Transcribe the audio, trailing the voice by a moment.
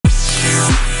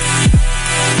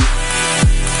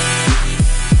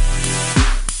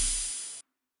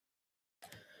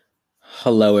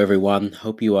Hello, everyone.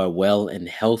 Hope you are well and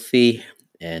healthy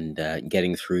and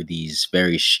getting through these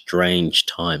very strange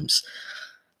times.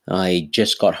 I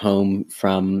just got home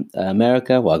from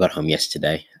America. Well, I got home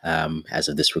yesterday as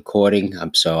of this recording.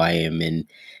 So I am in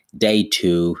day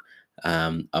two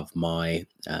of my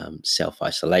self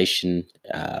isolation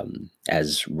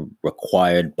as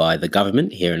required by the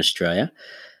government here in Australia.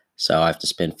 So I have to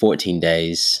spend 14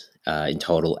 days in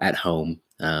total at home.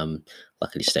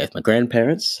 Luckily, stay with my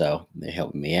grandparents, so they're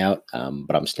helping me out.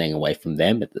 But I'm staying away from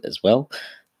them as well.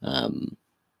 Um,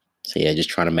 so yeah,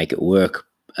 just trying to make it work.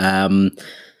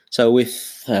 So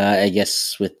with I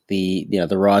guess with the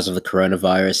rise of the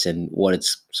coronavirus and what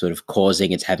it's sort of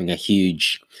causing, it's having a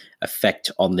huge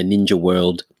effect on the ninja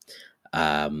world.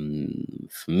 For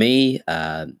me,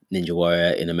 Ninja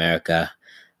Warrior in America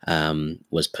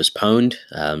was postponed.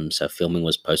 So filming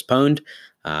was postponed,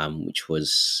 which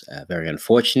was very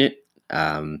unfortunate.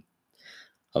 Um,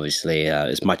 Obviously,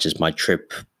 as much as my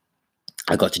trip,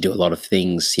 I got to do a lot of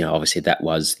things. Obviously that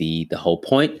was the whole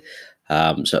point.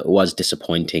 So it was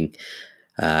disappointing.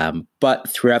 But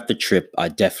throughout the trip, I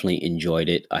definitely enjoyed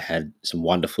it. I had some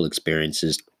wonderful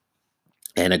experiences,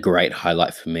 and a great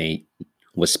highlight for me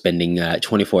was spending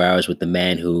 24 hours with the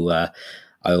man who I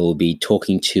will be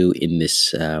talking to in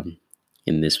this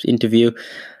interview.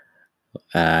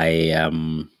 I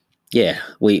Yeah,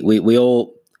 we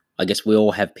all, I guess we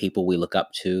all have people we look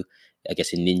up to. I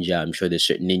guess in ninja, I'm sure there's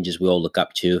certain ninjas we all look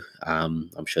up to.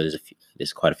 I'm sure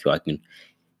there's quite a few I can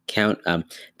count.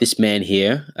 This man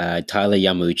here, Tyler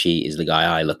Yamauchi, is the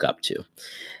guy I look up to.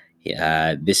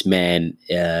 This man,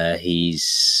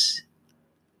 he's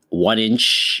 1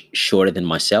 inch shorter than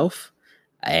myself,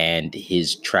 and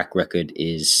his track record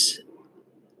is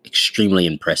extremely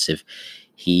impressive.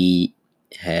 He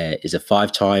is a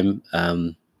five-time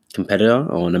competitor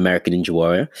on American Ninja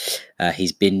Warrior.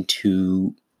 He's been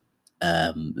to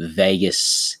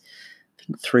Vegas, I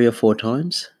think 3 or 4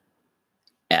 times,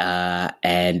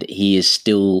 and he is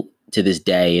still to this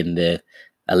day, in the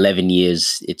 11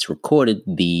 years it's recorded,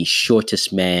 the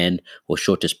shortest man or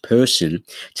shortest person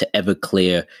to ever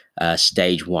clear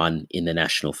stage one in the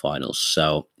national finals.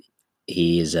 So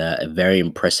he is a very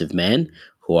impressive man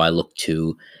who I look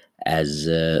to as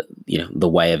the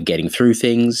way of getting through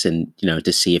things, and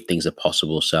to see if things are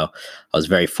possible. So I was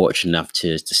very fortunate enough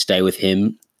to stay with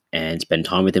him and spend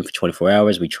time with him for 24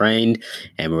 hours. We trained,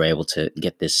 and we were able to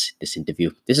get this interview.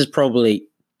 This is probably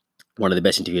one of the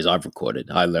best interviews I've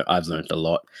recorded. I've learned a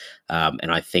lot,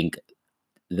 and I think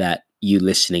that you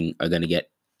listening are going to get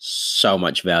so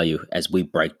much value as we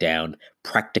break down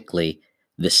practically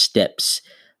the steps,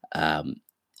 um,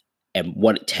 and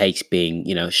what it takes being,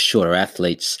 shorter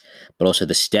athletes, but also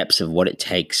the steps of what it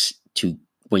takes to,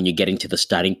 when you're getting to the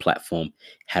starting platform,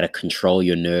 how to control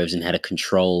your nerves and how to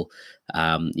control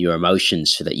your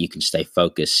emotions so that you can stay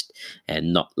focused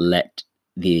and not let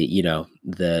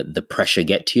the pressure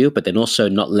get to you, but then also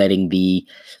not letting the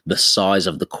size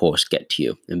of the course get to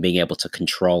you, and being able to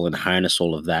control and harness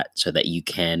all of that so that you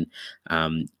can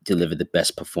deliver the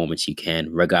best performance you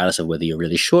can, regardless of whether you're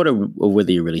really short or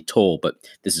whether you're really tall. But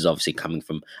this is obviously coming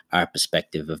from our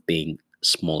perspective of being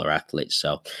smaller athletes.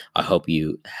 So I hope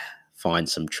you find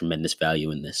some tremendous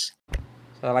value in this.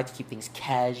 So I like to keep things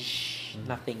cash,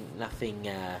 nothing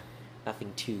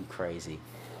too crazy.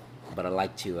 But I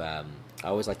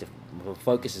always like to, my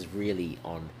focus is really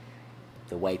on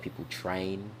the way people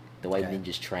train, the way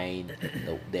ninjas train,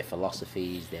 their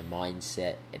philosophies, their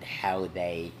mindset, and how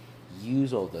they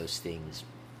use all those things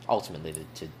ultimately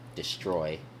to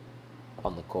destroy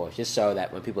on the course, just so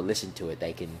that when people listen to it,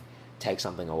 they can take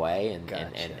something away and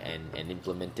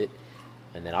implement it.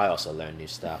 And then I also learn new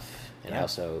stuff, and I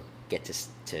also get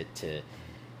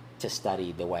to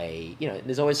study the way,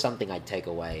 there's always something I take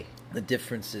away. The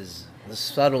differences, the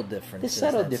subtle differences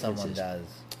that someone does.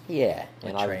 Yeah,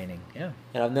 with training.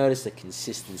 And I've noticed the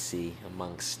consistency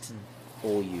amongst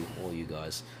all you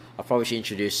guys. I probably should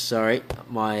introduce. Sorry,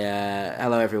 my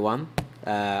hello everyone.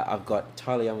 I've got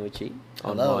Tyler Yamauchi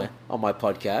on my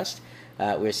podcast.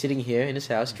 We're sitting here in his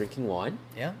house drinking wine.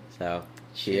 Yeah. So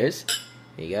cheers.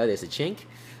 There you go. There's a chink.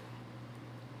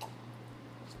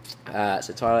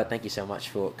 So Tyler, thank you so much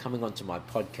for coming onto my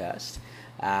podcast.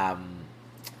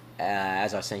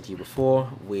 As I was saying to you before,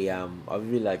 I would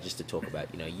really like just to talk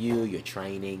about your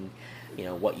training,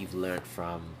 what you've learned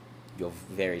from your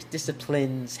various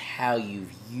disciplines, how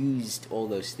you've used all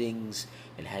those things,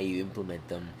 and how you implement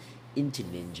them into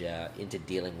ninja, into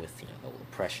dealing with all the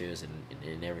pressures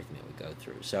and everything that we go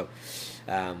through. So,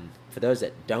 for those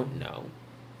that don't know,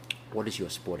 what is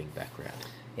your sporting background?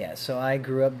 Yeah, so I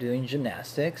grew up doing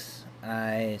gymnastics.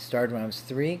 I started when I was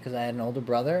 3 because I had an older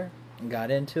brother,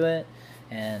 got into it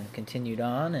and continued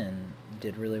on and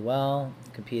did really well.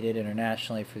 Competed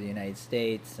internationally for the United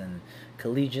States and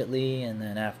collegiately, and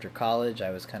then after college I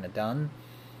was kind of done.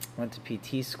 Went to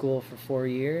PT school for 4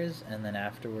 years, and then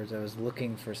afterwards I was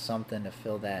looking for something to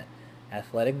fill that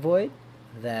athletic void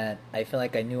that I feel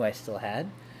like I knew I still had.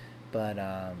 But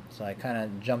so I kind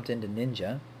of jumped into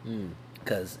ninja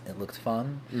because it looked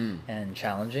fun and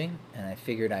challenging, and I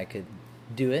figured I could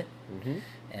do it,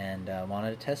 and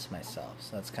wanted to test myself.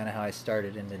 So that's kind of how I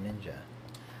started into ninja.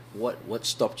 What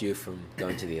stopped you from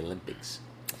going to the Olympics?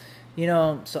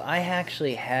 So I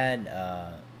actually had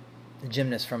a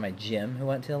gymnast from my gym who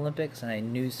went to the Olympics, and I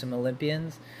knew some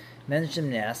Olympians. Men's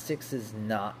gymnastics is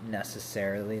not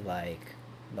necessarily like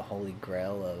the holy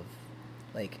grail of,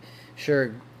 like,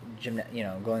 sure, going to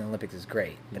the Olympics is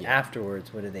great, but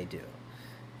afterwards, what do?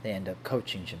 They end up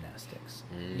coaching gymnastics.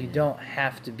 You don't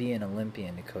have to be an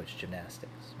Olympian to coach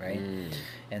gymnastics, right?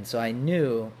 And so I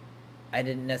knew I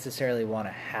didn't necessarily want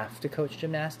to have to coach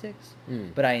gymnastics,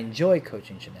 but I enjoy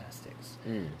coaching gymnastics.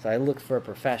 So I looked for a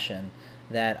profession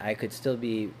that I could still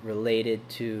be related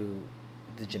to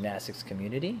the gymnastics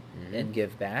community and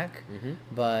give back,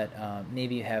 but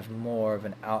maybe have more of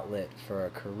an outlet for a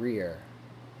career.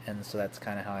 And so that's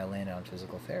kind of how I landed on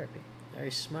physical therapy.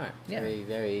 Very smart. Yeah. Very,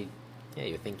 very... Yeah,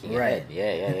 you're thinking right. ahead.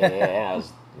 Yeah. That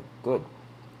was good.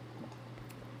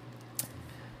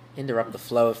 Interrupt the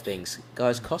flow of things.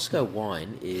 Guys, Costco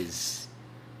wine is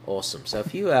awesome. So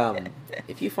if you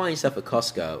find yourself at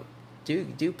Costco,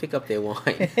 do pick up their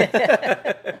wine.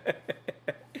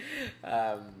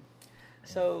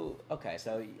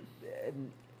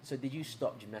 So did you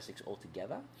stop gymnastics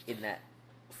altogether in that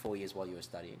 4 years while you were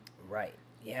studying? Right.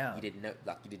 Yeah. You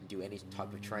didn't do any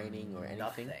type of training or anything?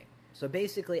 Nothing. So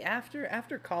basically,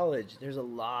 after college, there's a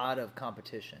lot of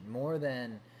competition, more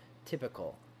than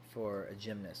typical for a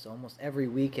gymnast. So almost every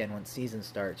weekend when season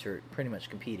starts, you're pretty much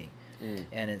competing,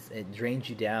 and it drains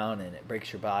you down and it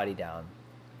breaks your body down.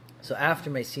 So after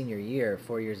my senior year,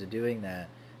 4 years of doing that,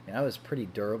 I was pretty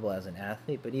durable as an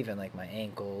athlete, but even like my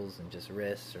ankles and just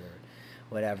wrists or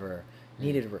whatever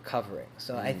needed recovering.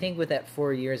 So I think with that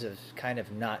 4 years of kind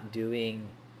of not doing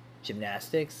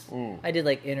gymnastics, I did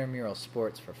like intramural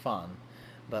sports for fun,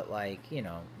 but like,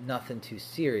 nothing too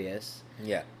serious.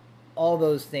 Yeah. All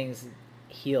those things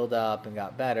healed up and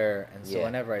got better, and so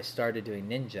whenever I started doing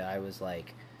ninja, I was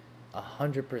like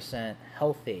 100%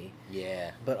 healthy.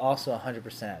 Yeah. But also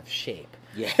 100% out of shape.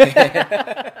 Yeah.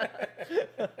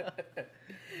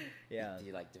 Yeah. Did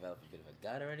you like develop a bit of a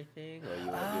gut or anything, or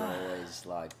you were always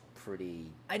like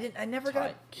pretty? I never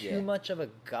got too much of a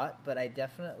gut, but I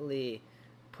definitely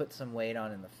put some weight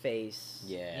on in the face.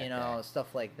 Yeah.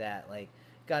 Stuff like that. Like,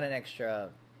 got an extra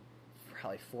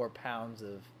probably 4 pounds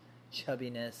of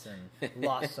chubbiness and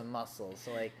lost some muscle.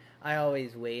 So like, I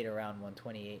always weighed around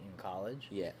 128 in college.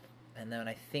 Yeah. And then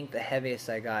I think the heaviest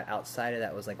I got outside of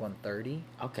that was like 130.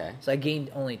 Okay. So I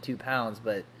gained only 2 pounds,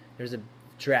 but there's a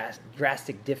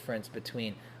drastic difference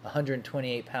between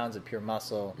 128 pounds of pure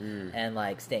muscle and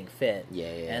like staying fit. Yeah.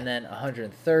 And then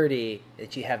 130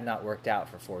 that you have not worked out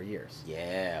for 4 years.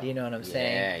 Yeah. You know what I'm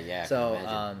saying? Yeah.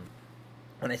 So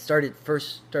when I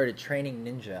first started training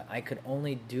ninja, I could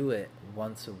only do it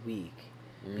once a week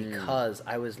because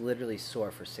I was literally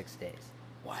sore for 6 days.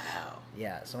 Wow.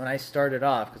 Yeah. So when I started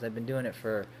off, because I've been doing it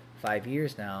for 5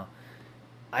 years now,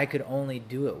 I could only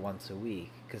do it once a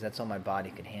week because that's all my body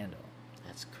could handle.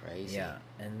 That's crazy. Yeah.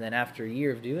 And then after a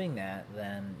year of doing that,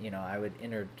 then, I would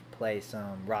interplay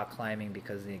some rock climbing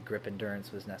because the grip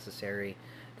endurance was necessary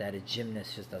that a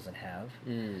gymnast just doesn't have,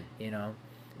 And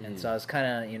so I was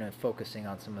kind of, focusing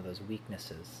on some of those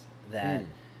weaknesses that,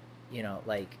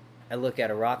 like, I look at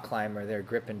a rock climber, their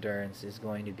grip endurance is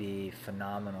going to be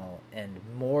phenomenal and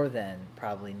more than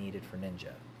probably needed for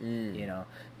ninja,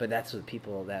 But that's what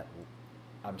people that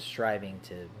I'm striving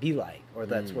to be like, or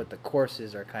that's what the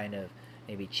courses are kind of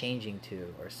maybe changing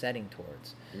to or setting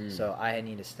towards. So I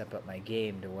need to step up my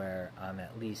game to where I'm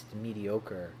at least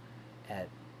mediocre at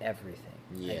everything.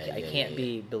 I can't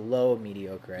be below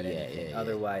mediocre at anything.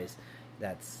 Otherwise,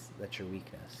 that's your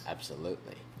weakness.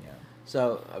 Absolutely. Yeah.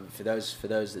 So for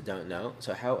those that don't know,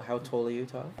 so how tall are you,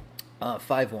 Tyler?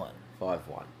 5'1".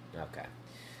 5'1". Okay.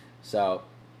 So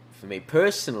for me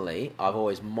personally, I've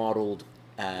always modeled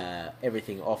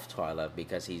everything off Tyler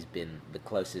because he's been the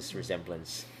closest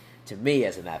resemblance to me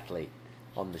as an athlete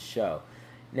on the show.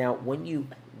 Now, when you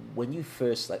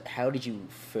first, like, how did you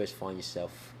first find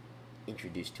yourself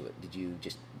introduced to it? Did you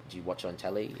just did you watch on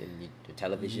telly and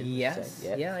television? Yes.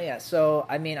 Yeah. So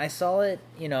I mean, I saw it,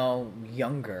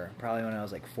 younger, probably when I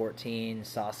was like 14,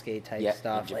 Sasuke type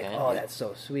stuff. Japan, like, that's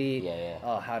so sweet. Yeah.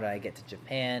 Oh, how do I get to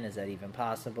Japan? Is that even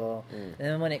possible? And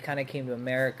then when it kind of came to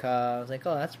America, I was like,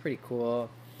 oh, that's pretty cool,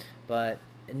 but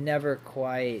it never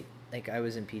quite. Like, I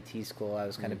was in PT school, I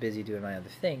was kind of busy doing my other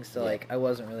things, so like I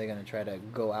wasn't really going to try to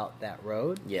go out that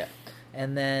road. Yeah.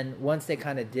 And then once they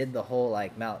kind of did the whole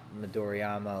like Mount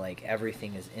Midoriyama, like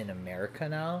everything is in America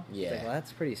now. Yeah. It's like, well,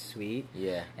 that's pretty sweet.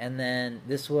 Yeah. And then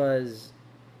this was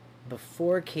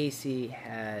before Casey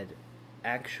had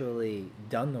actually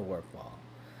done the warp wall.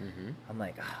 Mm-hmm. I'm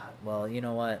like, well, you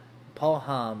know what? Paul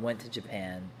Hamm went to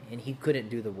Japan and he couldn't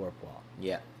do the warp wall.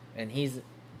 Yeah. And he's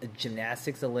a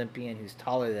gymnastics Olympian who's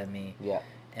taller than me. Yeah.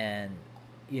 And,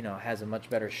 has a much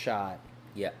better shot.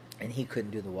 Yeah. And he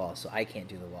couldn't do the wall, so I can't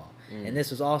do the wall. And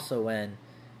this was also when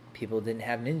people didn't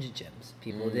have ninja gyms.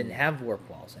 People didn't have warp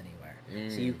walls anywhere.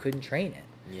 So you couldn't train it.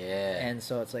 Yeah. And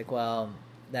so it's like, well,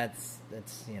 that's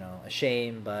a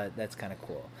shame, but that's kind of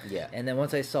cool. Yeah. And then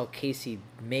once I saw Casey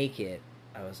make it,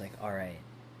 I was like, all right,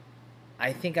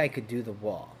 I think I could do the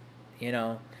wall,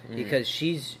 because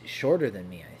she's shorter than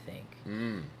me, I think.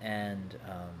 And,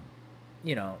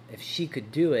 if she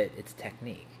could do it, it's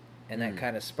technique. And that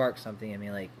kind of sparked something in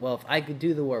me, like, well, if I could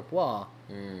do the warp wall,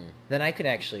 then I could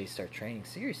actually start training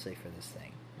seriously for this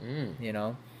thing,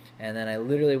 And then I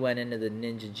literally went into the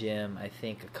ninja gym, I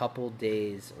think a couple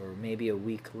days or maybe a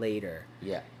week later.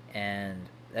 Yeah. And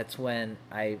that's when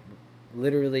I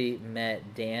literally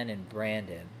met Dan and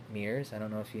Brandon Mears. I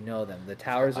don't know if you know them. The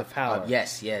Towers of Power.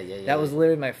 Yes, yeah. That was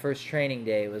literally my first training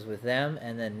day. It was with them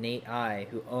and then Nate I,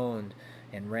 who owned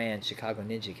and ran Chicago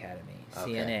Ninja Academy,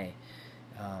 CNA.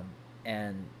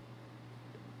 And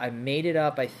I made it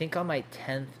up, I think, on my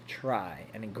 10th try,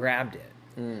 and I grabbed it.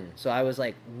 So I was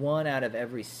like 1 out of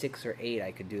every 6 or 8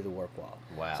 I could do the warp wall.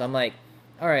 Wow. So I'm like,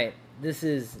 all right, this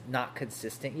is not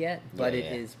consistent yet, but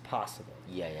it is possible.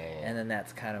 Yeah. And then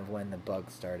that's kind of when the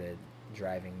bug started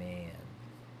driving me and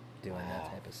doing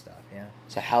that type of stuff, yeah.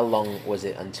 So how long was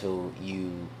it until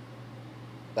you...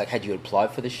 Like, had you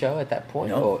applied for the show at that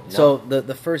point? No. Or no? So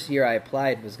the first year I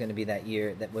applied was going to be that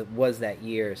year. That was that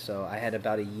year. So I had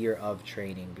about a year of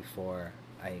training before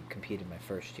I competed my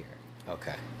first year.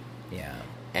 Okay. Yeah.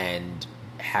 And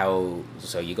how...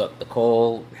 So you got the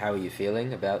call. How are you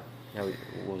feeling about...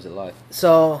 What was it like?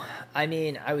 So, I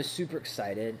mean, I was super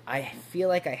excited. I feel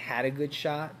like I had a good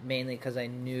shot, mainly because I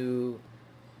knew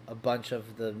a bunch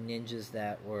of the ninjas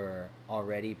that were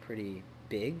already pretty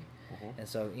big. And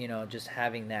so, just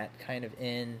having that kind of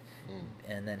and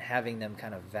then having them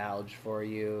kind of vouch for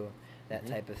you, that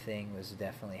type of thing was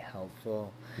definitely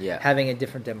helpful. Yeah. Having a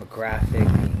different demographic,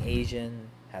 being Asian,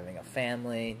 having a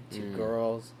family, 2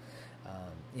 girls,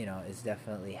 has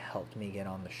definitely helped me get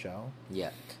on the show.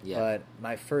 Yeah. But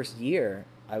my first year,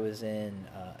 I was in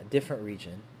a different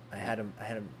region. I had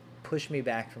to push me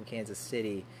back from Kansas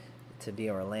City to be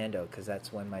Orlando because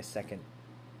that's when my second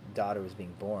daughter was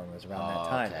being born, was around that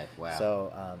time. Okay. Wow.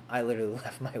 So I literally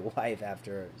left my wife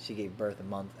after she gave birth a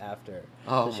month after.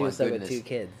 Oh, so she was stuck with 2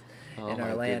 kids in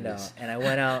Orlando. And I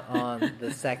went out on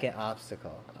the second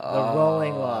obstacle, the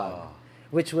rolling log,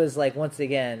 which was like, once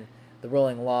again, the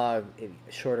rolling log,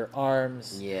 shorter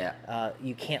arms. Yeah.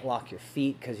 You can't lock your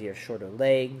feet because you have shorter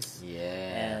legs. Yeah.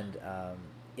 And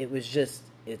it was just...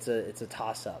 It's a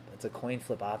toss-up. It's a coin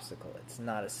flip obstacle. It's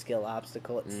not a skill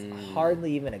obstacle. It's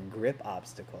hardly even a grip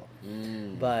obstacle.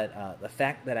 But the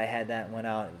fact that I had that went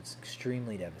out, it was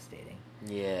extremely devastating.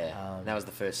 Yeah. That was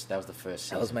the first season.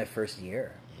 That was my first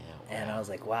year. Yeah. Wow. And I was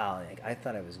like, wow, I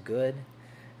thought I was good,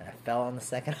 and I fell on the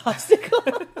second obstacle.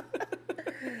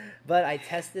 But I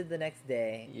tested the next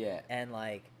day. Yeah. And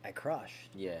I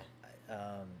crushed. Yeah.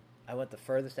 I went the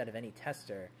furthest out of any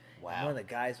tester. Wow. And one of the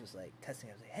guys was testing.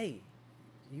 I was like, hey,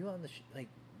 you on the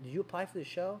did you apply for the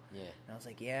show? Yeah. And I was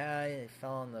like, yeah, I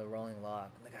fell on the rolling log.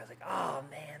 And the guy's like, oh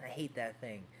man, I hate that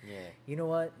thing. Yeah. You know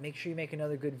what? Make sure you make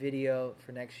another good video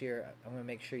for next year. I'm gonna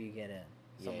make sure you get in.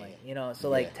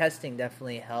 So testing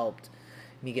definitely helped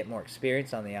me get more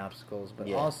experience on the obstacles,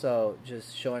 but also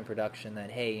just showing production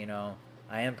that, hey,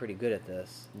 I am pretty good at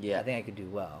this. Yeah. I think I could do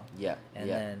well. Yeah. And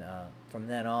then from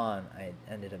then on, I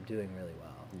ended up doing really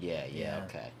well. Yeah.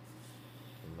 Okay.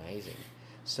 Amazing.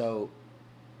 So,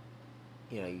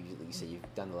 you said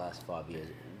you've done the last 5 years.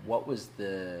 What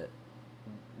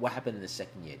happened in the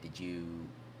second year? Did you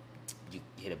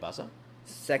hit a buzzer?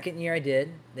 Second year I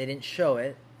did. They didn't show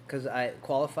it because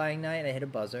qualifying night I hit a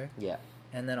buzzer. Yeah.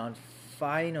 And then on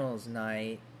finals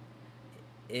night,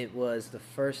 it was the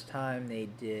first time they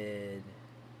did.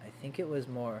 I think it was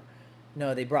more.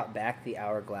 No, they brought back the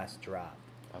hourglass drop.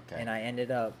 Okay. And I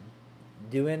ended up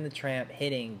doing the tramp,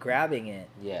 hitting, grabbing it.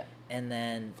 Yeah. And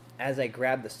then as I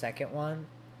grabbed the second one,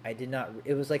 I did not...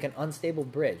 It was like an unstable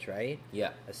bridge, right?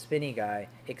 Yeah. A spinny guy,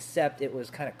 except it was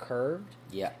kind of curved.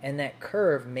 Yeah. And that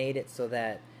curve made it so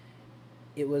that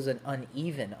it was an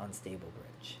uneven, unstable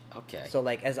bridge. Okay. So,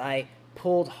 like, as I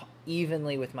pulled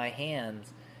evenly with my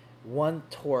hands, one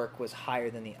torque was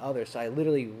higher than the other, so I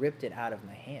literally ripped it out of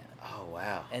my hand. Oh,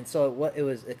 wow. And so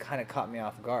it kind of caught me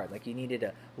off guard. Like, you needed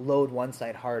to load one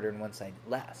side harder and one side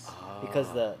less.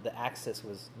 Because the axis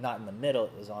was not in the middle,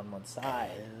 it was on one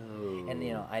side. Oh. And,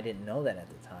 I didn't know that at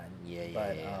the time. Yeah.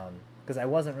 But, because I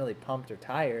wasn't really pumped or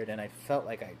tired, and I felt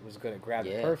like I was going to grab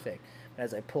it perfect. But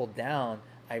as I pulled down,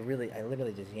 I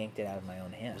literally just yanked it out of my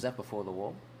own hand. Was that before the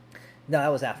wall? No, that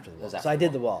was after the wall. So I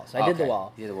did the wall. I did the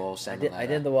wall. You did the wall, salmon ladder. I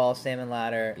did the wall, salmon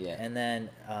ladder. Yeah. And then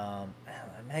I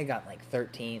may have gotten like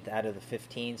 13th out of the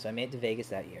 15, so I made it to Vegas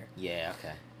that year. Yeah,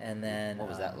 okay. And then... What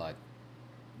was that like?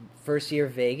 First year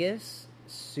Vegas,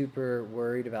 super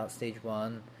worried about stage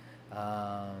 1.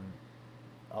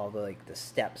 All the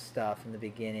step stuff in the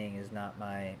beginning is not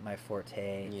my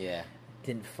forte. Yeah.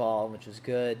 Didn't fall, which was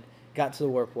good. Got to the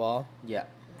warp wall. Yeah.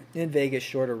 In Vegas,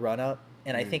 shorter run-up.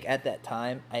 And I think at that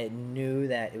time, I knew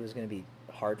that it was going to be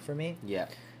hard for me. Yeah.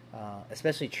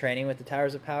 Especially training with the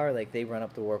Towers of Power. Like, they run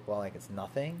up the warp wall like it's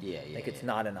nothing. Yeah. Like, it's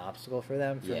not an obstacle for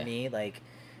them. For Yeah. me, like,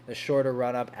 the shorter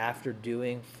run-up after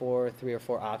doing 3 or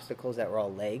 4 obstacles that were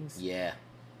all legs Yeah.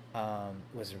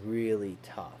 was really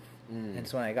tough. And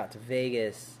so when I got to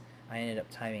Vegas, I ended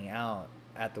up timing out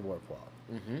at the warp wall.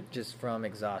 Just from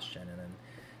exhaustion and then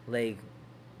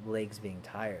legs being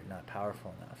tired, not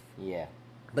powerful enough. Yeah.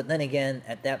 But then again,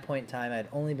 at that point in time, I'd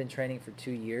only been training for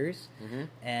 2 years,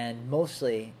 and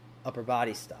mostly upper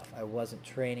body stuff. I wasn't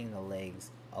training the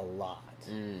legs a lot.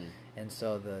 And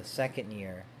so the second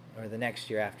year, or the next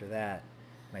year after that,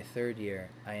 my third year,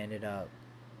 I ended up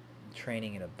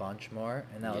training it a bunch more,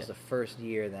 and that was the first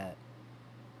year that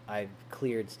I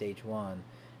cleared stage 1.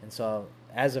 And so,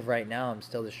 as of right now, I'm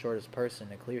still the shortest person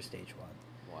to clear stage 1.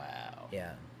 Wow.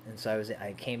 Yeah. And so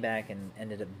I came back and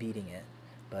ended up beating it.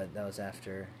 But that was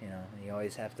after, you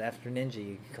always have to, after Ninja,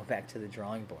 you go back to the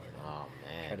drawing board and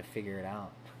try to figure it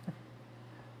out.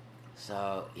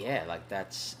 So, yeah, like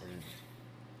that's, and,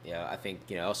 I think,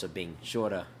 also being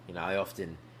shorter, I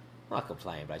often, not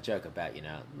complain, but I joke about,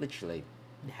 literally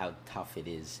how tough it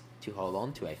is to hold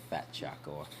on to a fat chuck,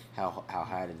 or how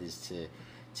hard it is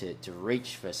to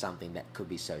reach for something that could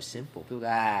be so simple. People go,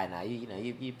 no,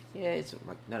 it's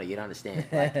like, no, you don't understand.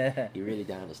 Like, you really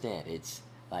don't understand. It's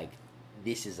like,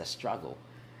 this is a struggle.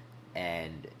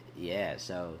 And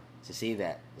so to see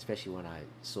that, especially when I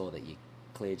saw that you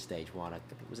cleared stage 1, I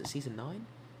think, was it season 9?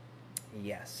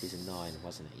 Yes. Season 9,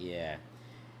 wasn't it? Yeah.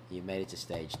 You made it to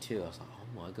stage 2. I was like, oh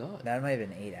my god. That might have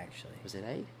been 8, actually. Was it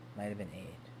 8? Might have been 8.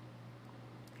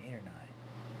 8 or 9.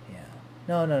 Yeah.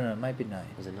 No, it might be 9.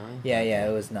 Was it 9? Yeah, yeah,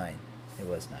 it was 9. It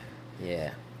was 9.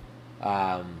 Yeah.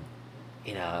 Yeah,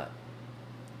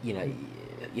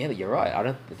 but you're right. I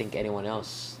don't think anyone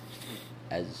else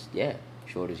as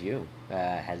short as you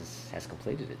has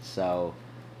completed it. So,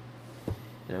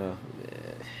 do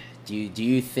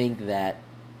you think that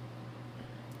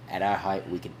at our height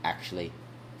we can actually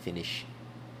finish,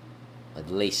 at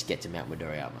least get to Mount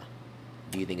Midoriyama?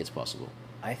 Do you think it's possible?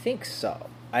 I think so.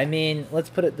 I mean, let's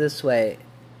put it this way.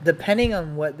 Depending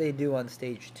on what they do on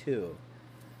stage 2,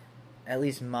 at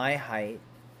least my height,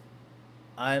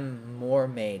 I'm more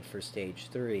made for stage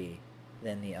 3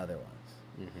 than the other ones.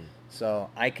 So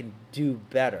I can do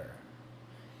better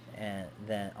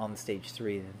than on stage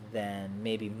 3 than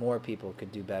maybe more people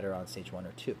could do better on stage 1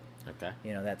 or 2. Okay.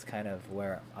 That's kind of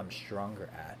where I'm stronger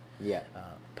at. Yeah.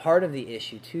 Part of the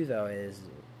issue too, though, is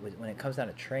when it comes down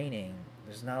to training,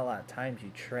 there's not a lot of times you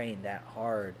train that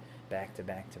hard back to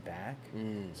back to back.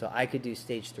 So I could do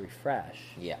stage 3 fresh.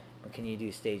 Yeah. But can you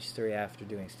do stage 3 after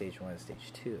doing stage 1 and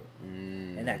stage 2?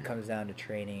 And that comes down to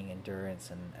training,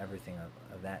 endurance, and everything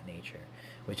of that nature,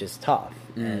 which is tough.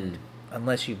 And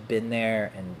unless you've been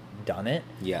there and done it,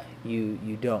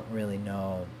 you don't really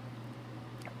know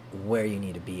where you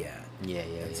need to be at.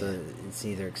 It's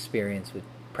either experience with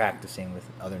practicing with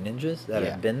other ninjas that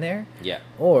have been there,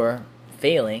 or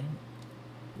failing,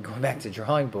 going back to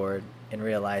drawing board and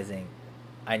realizing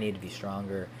I need to be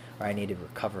stronger, or I need to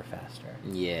recover faster.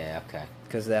 Yeah, okay.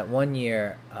 Because that one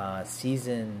year,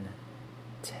 season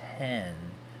 10,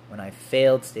 when I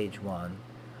failed stage 1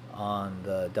 on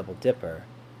the Double Dipper,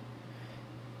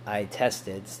 I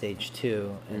tested stage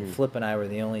 2, and Flip and I were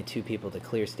the only 2 people to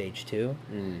clear stage 2.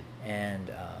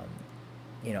 And,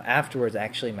 afterwards,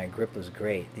 actually, my grip was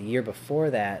great. The year before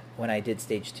that, when I did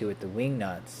stage 2 with the wing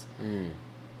nuts,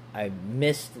 I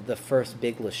missed the first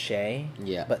big lache.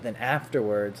 Yeah. But then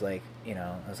afterwards, like, you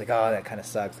know, I was like, oh, that kind of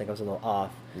sucks. Like, I was a little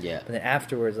off. Yeah. But then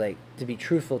afterwards, like, to be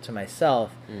truthful to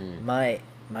myself, my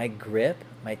grip,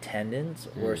 my tendons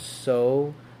were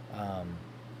so,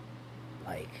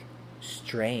 like,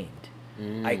 strained.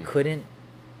 I couldn't.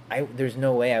 There's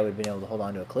no way I would have been able to hold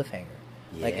on to a cliffhanger.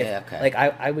 Yeah, like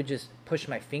I would just push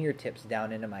my fingertips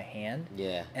down into my hand.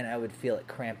 Yeah. And I would feel it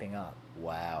cramping up.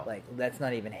 Wow. Like, that's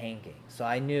not even hanging. So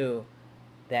I knew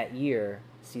that year,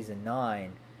 season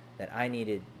 9, that I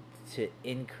needed to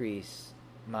increase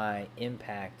my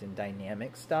impact and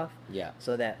dynamic stuff. Yeah.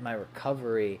 So that my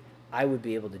recovery, I would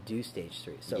be able to do stage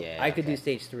 3. So yeah, I could do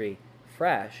stage 3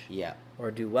 fresh. Yeah.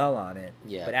 Or do well on it.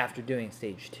 Yeah. But after doing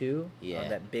stage 2,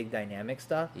 that big dynamic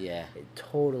stuff, it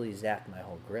totally zapped my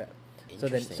whole grip. So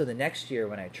the next year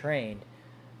when I trained,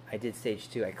 I did stage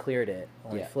 2. I cleared it.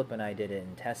 Only Flip and I did it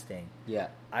in testing. Yeah.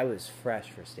 I was fresh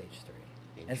for stage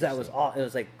 3. And so that was all. It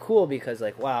was like cool because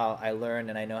like, wow, I learned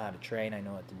and I know how to train. I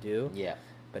know what to do. Yeah.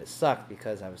 But it sucked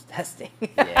because I was testing.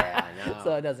 Yeah, I know.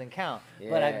 So it doesn't count. Yeah.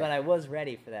 But I was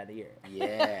ready for that year.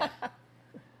 Yeah.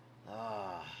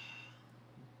 Oh,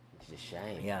 it's a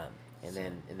shame. Yeah. And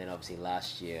then obviously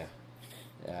last year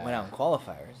went out in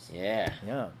qualifiers. Yeah.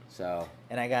 Yeah. So.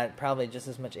 And I got probably just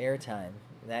as much airtime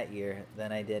that year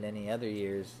than I did any other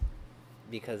years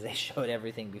because they showed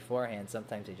everything beforehand.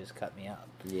 Sometimes they just cut me up.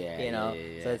 Yeah. You know?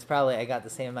 Yeah. So it's probably, I got the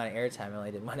same amount of airtime. I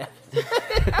only did one episode.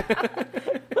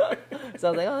 So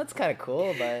I was like, oh, that's kind of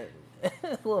cool, but a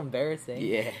little embarrassing.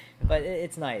 Yeah. But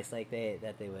it's nice, like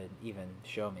that they would even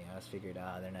show me. I was figured, they're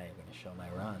not even going to show my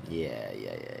run. Yeah.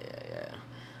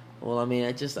 Well, I mean,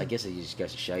 I guess it just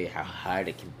goes to show you how hard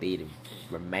it can be to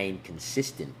remain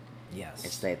consistent. Yes.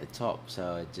 And stay at the top.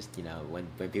 So it just, you know, when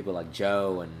people like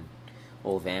Joe and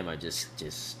all them are just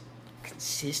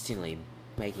consistently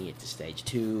making it to stage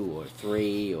 2 or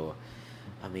 3 or,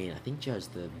 I mean, I think Joe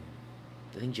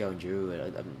and Drew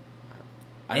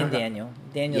and Daniel.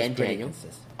 Daniel's pretty Daniel.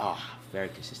 consistent. Oh, very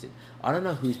consistent. I don't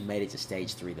know who's made it to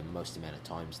stage 3 the most amount of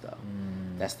times though.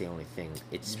 That's the only thing.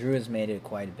 Drew has made it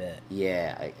quite a bit.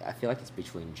 Yeah, I feel like it's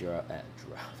between Drew and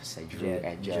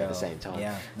Joe at the same time.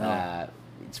 Yeah. No.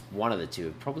 It's one of the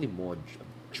two. Probably more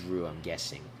Drew, I'm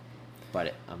guessing,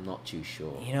 but I'm not too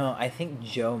sure. You know, I think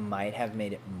Joe might have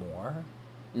made it more.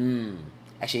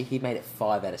 Actually, he made it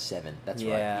 5 out of 7. That's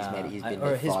right. He's been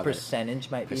or his percentage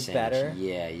might be better.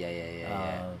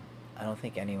 Yeah. I don't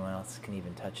think anyone else can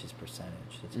even touch his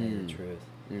percentage, to tell you the truth.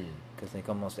 Because like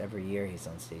almost every year he's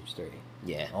on stage 3.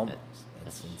 Yeah. Almost.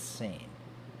 That's insane.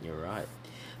 You're right.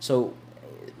 So,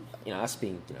 you know, us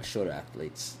being shorter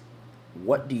athletes,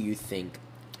 what do you think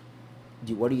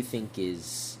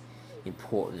is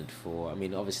important for? I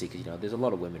mean, obviously, because there's a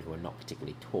lot of women who are not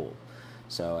particularly tall.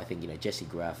 So I think Jessie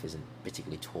Graf isn't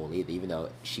particularly tall either, even though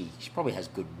she probably has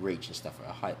good reach and stuff for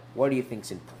her height. What do you think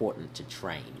is important to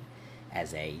train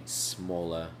as a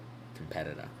smaller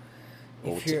competitor,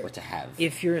 or to have?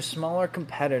 If you're a smaller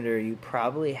competitor, you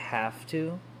probably have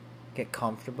to get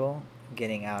comfortable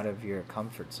getting out of your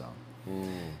comfort zone.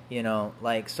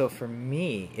 So for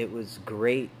me, it was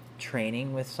great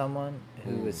training with someone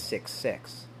who was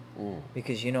 6'6",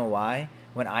 because you know why?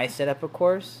 When I set up a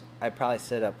course, I probably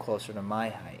set up closer to my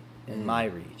height and my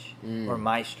reach or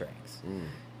my strengths.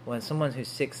 When someone who's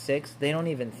 6'6", they don't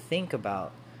even think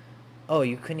about, oh,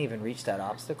 you couldn't even reach that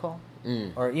obstacle,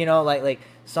 or like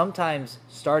sometimes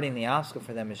starting the obstacle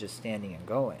for them is just standing and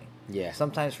going. Yeah.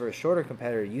 Sometimes for a shorter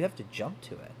competitor, you have to jump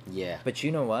to it. Yeah. But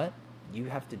you know what? You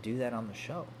have to do that on the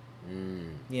show.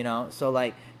 So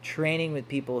like training with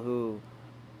people who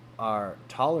are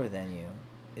taller than you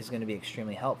is going to be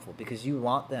extremely helpful because you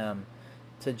want them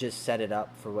to just set it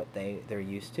up for what they're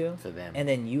used to for them, and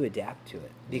then you adapt to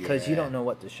it because you don't know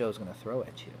what the show's going to throw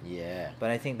at you. Yeah. But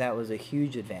I think that was a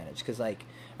huge advantage because like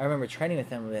I remember training with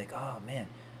them and be like, oh man,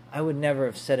 I would never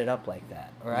have set it up like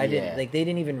that, or I didn't like they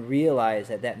didn't even realize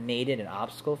that made it an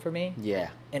obstacle for me. Yeah.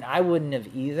 And I wouldn't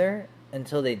have either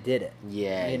until they did it.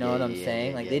 Yeah. You know what I'm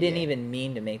saying? Like they didn't even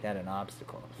mean to make that an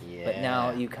obstacle. Yeah. But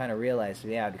now you kind of realize,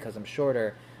 because I'm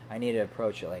shorter, I need to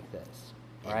approach it like this,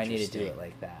 or I need to do it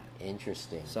like that.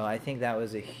 Interesting. So I think that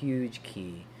was a huge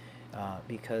key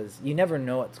because you never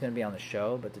know what's going to be on the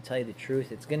show, but to tell you the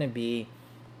truth, it's going to be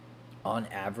on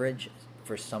average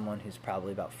for someone who's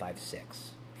probably about 5'6",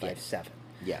 5'7".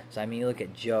 Yeah. So I mean, you look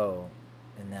at Joe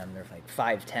and them; they're like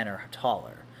 5'10" or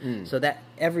taller. So that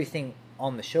everything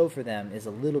on the show for them is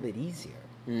a little bit easier,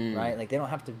 right? Like they don't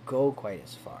have to go quite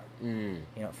as far.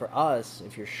 For us,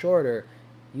 if you're shorter,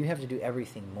 you have to do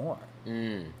everything more.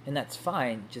 And that's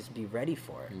fine. Just be ready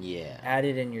for it. Yeah. Add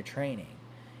it in your training.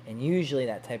 And usually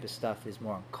that type of stuff is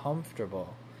more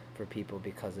uncomfortable for people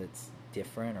because it's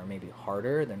different or maybe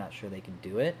harder. They're not sure they can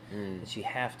do it. But you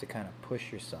have to kind of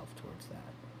push yourself towards that.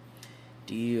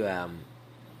 Do you,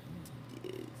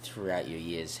 throughout your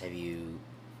years, have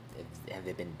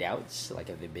there been doubts? Like,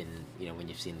 have there been, when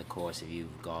you've seen the course, have you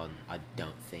gone, I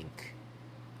don't think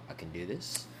I can do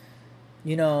this?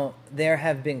 There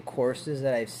have been courses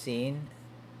that I've seen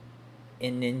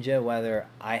in Ninja, whether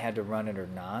I had to run it or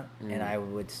not, and I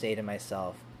would say to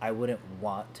myself, I wouldn't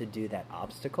want to do that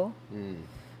obstacle,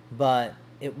 but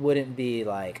it wouldn't be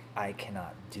like, I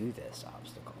cannot do this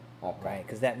obstacle, right?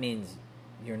 Because that means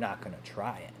you're not going to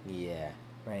try it. Yeah.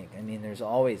 Right? I mean, there's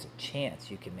always a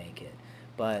chance you can make it,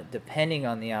 but depending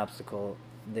on the obstacle,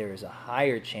 there's a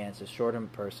higher chance a shorter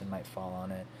person might fall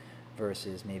on it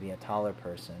versus maybe a taller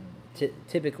person.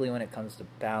 Typically when it comes to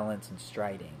balance and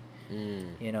striding,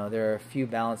 there are a few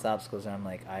balance obstacles that I'm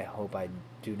like, I hope I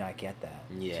do not get that.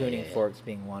 Tuning forks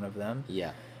being one of them.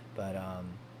 Yeah. But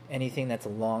anything that's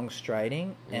long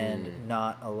striding and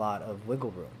not a lot of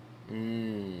wiggle room.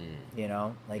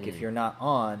 If you're not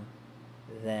on,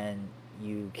 then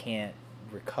you can't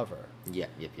recover.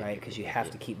 Right? Because you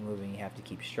have to keep moving, you have to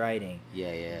keep striding.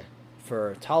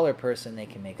 For a taller person, they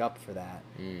can make up for that.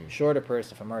 Shorter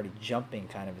person, if I'm already jumping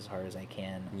kind of as hard as I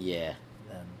can,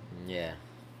 then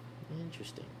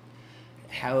interesting.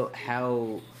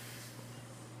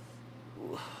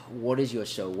 What is your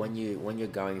show when you're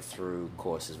going through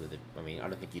courses with it? I mean, I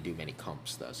don't think you do many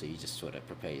comps though, so you just sort of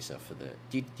prepare yourself for the.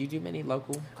 Do you do many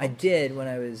local comps? I did when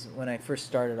I first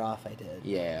started off. I did.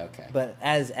 Yeah. Okay. But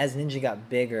as Ninja got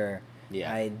bigger,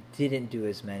 I didn't do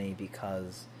as many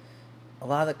because a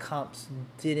lot of the comps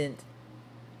didn't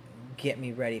get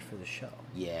me ready for the show.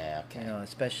 Yeah. Okay.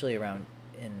 Especially around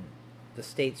in the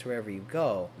States, wherever you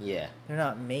go. Yeah. They're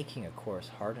not making a course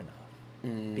hard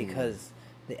enough because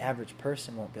the average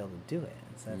person won't be able to do it.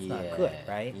 So that's not good,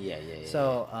 right? Yeah.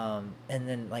 So, and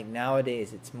then like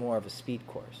nowadays, it's more of a speed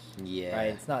course. Yeah. Right.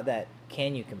 It's not that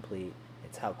can you complete;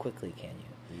 it's how quickly can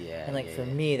you. Yeah. And like for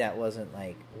me, that wasn't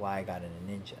like why I got in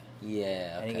a Ninja.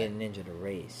 Yeah. Okay. I didn't get a Ninja to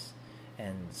race,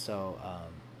 and so,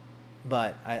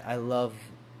 but I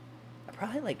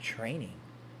probably like training.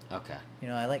 Okay.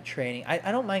 I like training.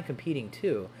 I don't mind competing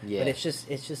too. Yeah. But it's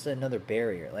just another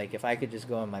barrier. Like if I could just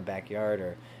go in my backyard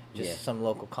or just some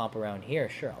local comp around here,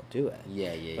 sure, I'll do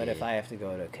it. But if I have to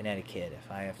go to Connecticut,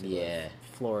 if I have to go to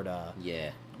Florida,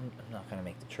 I'm not gonna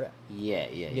make the trip.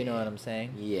 You know what I'm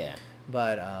saying? Yeah.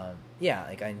 But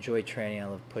like I enjoy training. I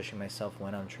love pushing myself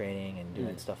when I'm training and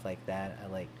doing stuff like that. I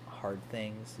like hard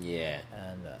things. Yeah.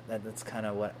 And that's kind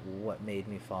of what made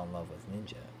me fall in love with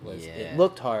Ninja. It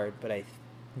looked hard, but I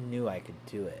knew I could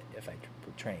do it if I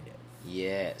trained it.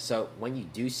 Yeah. So when you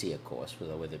do see a course,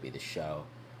 whether it be the show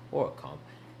or a comp,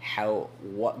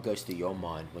 what goes through your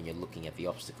mind when you're looking at the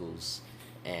obstacles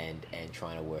and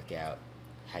trying to work out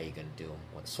how you're going to do them?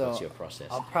 What's your process?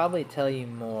 I'll probably tell you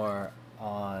more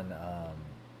on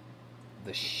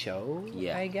the show,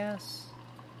 I guess,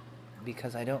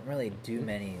 because I don't really do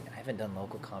many. I haven't done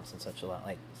local comps in such a lot,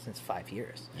 like since 5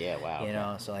 years. Yeah,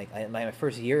 wow. So like my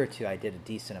first year or two, I did a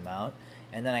decent amount,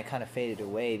 and then I kind of faded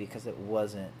away because it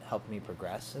wasn't helping me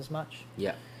progress as much.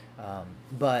 Yeah.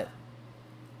 But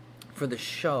for the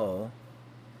show,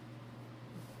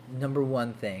 number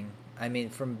one thing, I mean,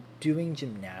 from doing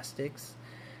gymnastics,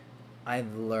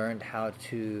 I've learned how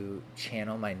to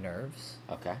channel my nerves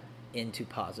into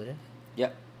positive.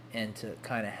 Yep. And to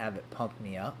kind of have it pump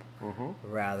me up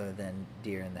rather than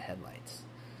deer in the headlights.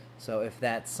 So if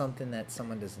that's something that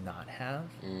someone does not have,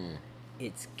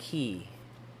 it's key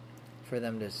for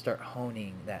them to start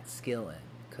honing that skill in,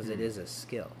 because it is a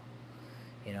skill.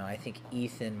 I think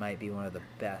Ethan might be one of the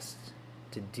best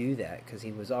to do that because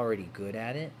he was already good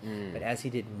at it. But as he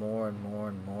did more and more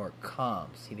and more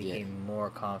comps, he became more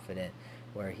confident,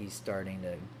 where he's starting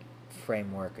to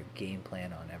framework a game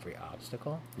plan on every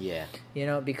obstacle. Yeah.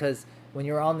 Because when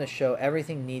you're on the show,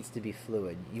 everything needs to be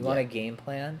fluid. You want a game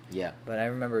plan. Yeah. But I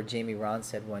remember Jamie Ron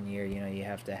said one year, you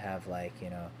have to have like,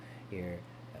 your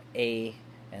A,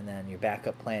 and then your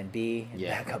backup plan B, and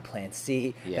backup plan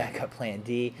C, backup plan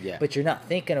D. Yeah. But you're not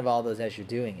thinking of all those as you're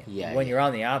doing it. Yeah, when you're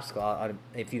on the obstacle,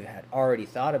 if you had already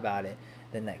thought about it,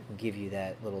 then that can give you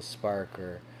that little spark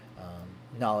or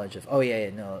knowledge of,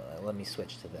 let me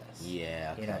switch to this.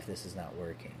 Yeah. Okay. If this is not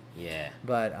working. Yeah.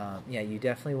 But you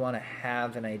definitely want to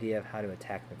have an idea of how to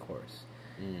attack the course.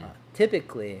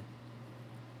 Typically,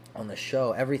 on the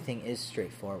show, everything is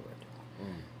straightforward.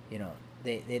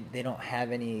 They don't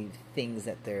have any things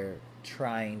that they're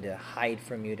trying to hide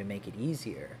from you to make it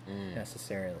easier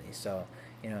necessarily. So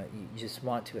you just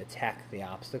want to attack the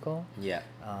obstacle. Yeah.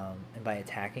 And by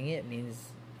attacking it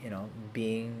means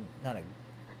being not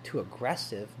too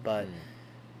aggressive, but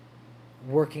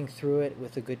working through it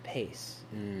with a good pace.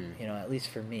 You know, at least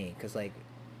for me, because like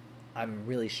I'm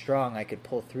really strong, I could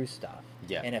pull through stuff.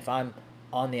 Yeah. And if I'm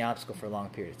on the obstacle for a long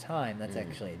period of time, that's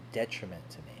actually a detriment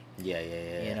to me. Yeah.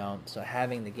 You know, so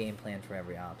having the game plan for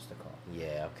every obstacle.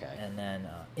 Yeah, okay. And then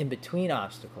in between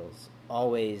obstacles,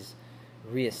 always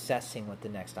reassessing what the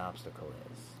next obstacle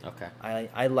is. Okay.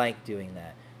 I like doing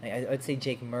that. I'd say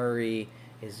Jake Murray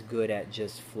is good at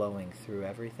just flowing through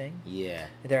everything. Yeah.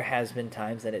 There has been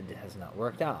times that it has not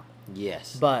worked out.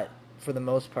 Yes. But for the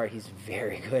most part, he's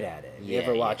very good at it. If you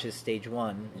ever watch his stage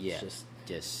one, it's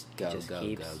just go,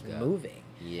 keeps go. moving.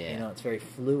 Yeah. You know, it's very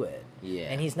fluid. Yeah.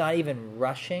 And he's not even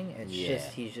rushing. It's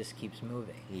just, he just keeps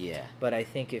moving. Yeah. But I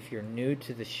think if you're new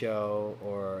to the show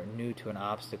or new to an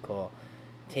obstacle,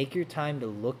 take your time to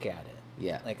look at it.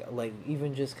 Yeah. Like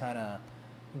even just kind of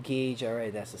gauge, all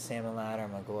right, that's the salmon ladder.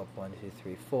 I'm going to go up 1, 2,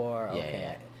 3, 4. Okay.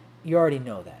 Yeah. You already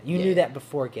know that. You knew that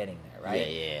before getting there,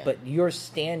 right? Yeah. But you're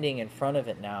standing in front of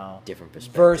it now. Different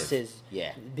perspective. Versus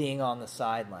being on the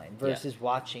sideline. Versus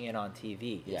watching it on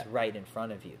TV. It's right in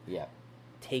front of you. Yeah.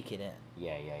 Take it in.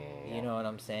 Yeah. You know what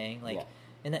I'm saying? Like,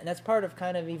 and that's part of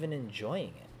kind of even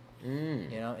enjoying it.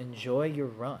 You know, enjoy your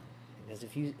run. Because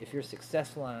if you're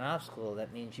successful on an obstacle,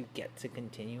 that means you get to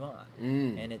continue on.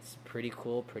 And it's pretty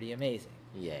cool, pretty amazing.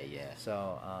 Yeah.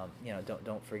 So, you know,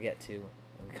 don't forget to,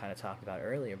 we kind of talked about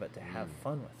earlier, but to have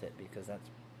fun with it, because that's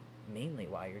mainly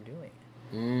why you're doing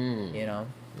it. You know?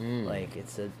 Like,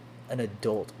 it's an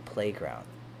adult playground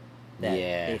that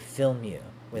they film you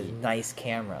with nice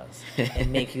cameras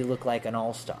and make you look like an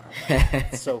all-star.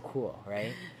 It's so cool,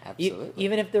 right? Absolutely.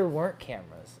 Even if there weren't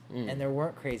cameras and there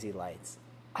weren't crazy lights,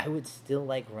 I would still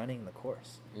like running the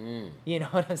course. You know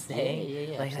what I'm saying?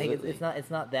 Yeah, like absolutely. it's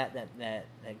not that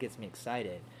gets me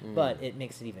excited, but it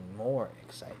makes it even more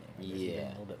exciting. There's even a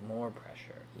little bit more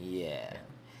pressure. Yeah.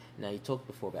 Now, you talked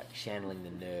before about channeling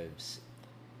the nerves.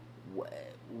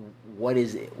 What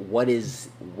is the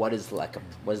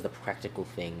practical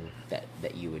thing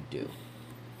that you would do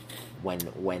when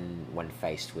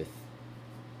faced with?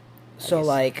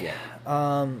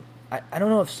 I don't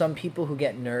know if some people who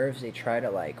get nerves, they try to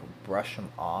like brush them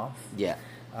off. Yeah.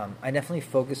 I definitely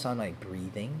focus on like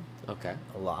breathing. Okay.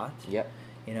 A lot. Yep.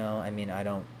 You know, I mean, I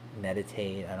don't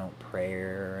meditate, I don't pray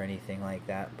or anything like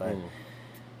that, but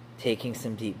taking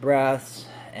some deep breaths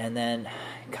and then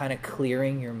kind of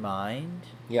clearing your mind.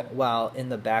 Yep. While in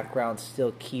the background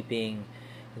still keeping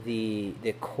the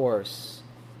course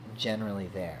generally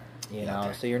there. You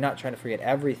know, so you're not trying to forget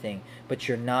everything, but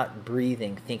you're not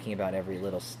breathing, thinking about every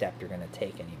little step you're going to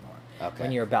take anymore. Okay.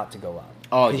 When you're about to go up.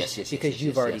 Oh, yes. Because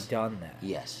you've already done that.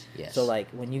 Yes. So, like,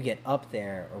 when you get up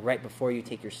there, or right before you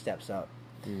take your steps up,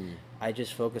 I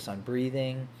just focus on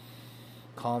breathing,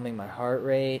 calming my heart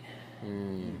rate,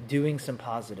 doing some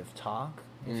positive talk,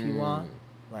 if you want.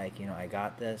 Like, you know, I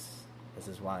got this. This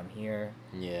is why I'm here.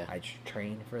 Yeah. I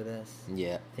trained for this.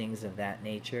 Yeah. Things of that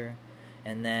nature.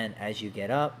 And then as you get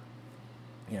up,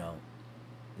 you know,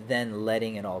 then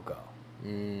letting it all go.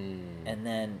 And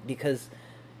then, because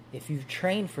if you've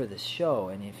trained for this show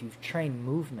and if you've trained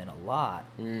movement a lot,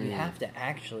 you have to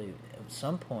actually, at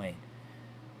some point,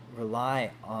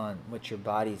 rely on what your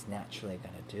body's naturally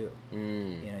going to do.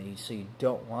 You know, so you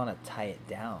don't want to tie it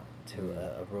down to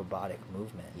a robotic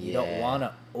movement. You don't want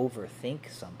to overthink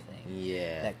something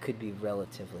that could be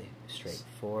relatively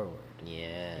straightforward.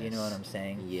 You know what I'm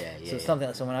saying?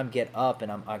 So when I get up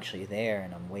and I'm actually there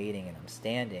and I'm waiting and I'm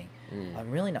standing,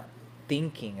 I'm really not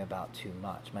thinking about too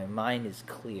much. My mind is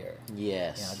clear.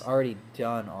 Yes. You know, I've already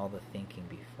done all the thinking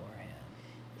beforehand.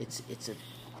 It's an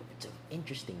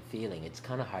interesting feeling. It's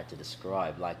kind of hard to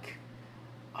describe. Like,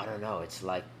 I don't know. It's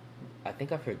like, I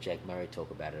think I've heard Jake Murray talk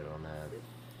about it on a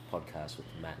podcast with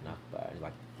Matt Nuckbar.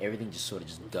 Like, everything just sort of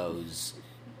just goes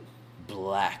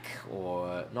black,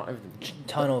 or not everything.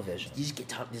 Tunnel vision. You just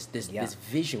get this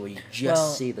vision where you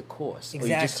just see the course.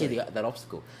 Exactly. Or you just see that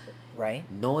obstacle. Right?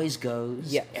 Noise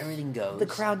goes. Everything goes. The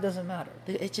crowd doesn't matter.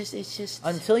 It's just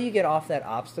until you get off that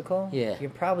obstacle. Yeah. You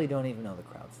probably don't even know the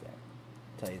crowd's there.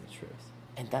 To tell you the truth.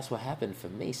 And that's what happened for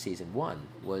me. Season 1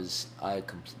 was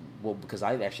because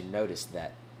I actually noticed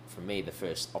that for me the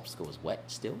first obstacle was wet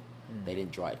still. They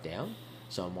didn't dry it down.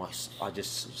 So when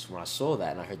I saw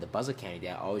that and I heard the buzzer counting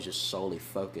down, I was just solely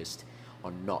focused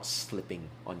on not slipping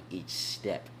on each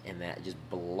step, and that just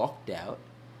blocked out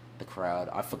the crowd.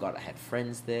 I forgot I had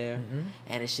friends there,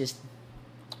 and it's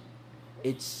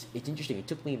interesting. It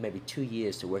took me maybe 2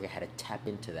 years to work out how to tap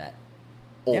into that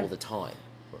all the time,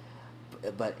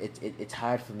 but it's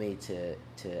hard for me to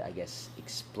I guess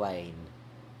explain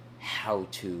how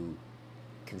to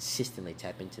consistently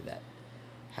tap into that.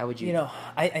 How would you? You know,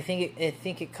 I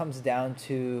think it comes down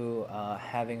to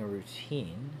having a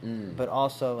routine, but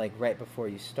also like right before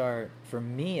you start. For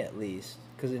me, at least,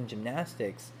 because in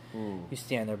gymnastics, you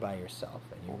stand there by yourself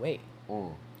and you wait,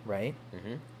 right?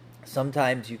 Mm-hmm.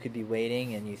 Sometimes you could be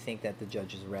waiting and you think that the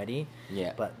judge is ready,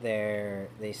 but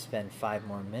they spend 5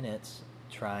 more minutes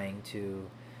trying to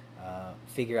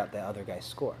figure out the other guy's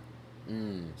score.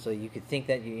 So you could think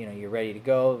that you're ready to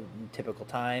go, typical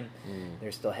time.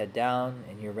 They're still head down,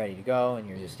 and you're ready to go, and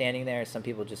you're just standing there. Some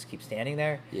people just keep standing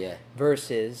there. Yeah.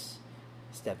 Versus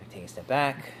taking a step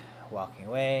back, walking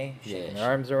away, shaking their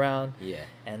arms around. Yeah.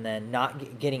 And then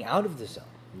not getting out of the zone.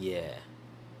 Yeah.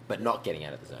 But not getting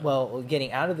out of the zone. Well,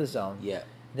 getting out of the zone. Yeah.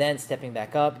 Then stepping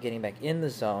back up, getting back in the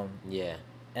zone. Yeah.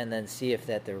 And then see if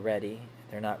that they're ready.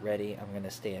 If they're not ready, I'm going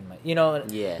to stay in my...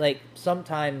 like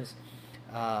sometimes...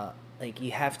 like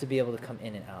you have to be able to come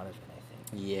in and out of it, I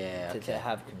think. Yeah. To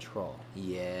have control.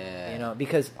 Yeah.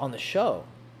 Because on the show,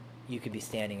 you could be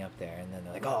standing up there and then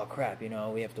they're like, oh crap,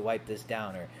 we have to wipe this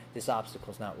down, or this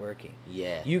obstacle's not working.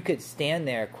 Yeah. You could stand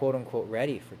there, quote unquote,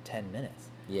 ready for 10 minutes.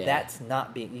 Yeah. That's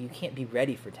not you can't be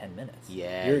ready for 10 minutes.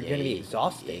 Yeah. You're going to be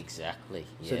exhausted. Exactly.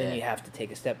 Yeah. So then you have to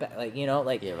take a step back. Like,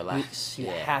 relax. You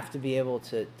have to be able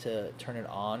to turn it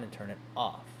on and turn it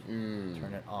off.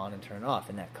 Turn it on and turn it off,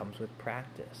 and that comes with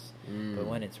practice. But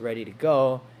when it's ready to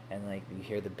go, and like you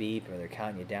hear the beep, or they're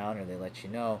counting you down, or they let you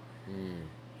know, you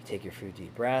take your few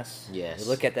deep breaths. Yes. You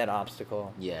look at that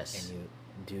obstacle. Yes. And you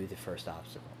do the first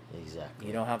obstacle. Exactly.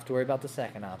 You don't have to worry about the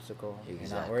second obstacle. Exactly.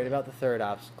 You're not worried about the third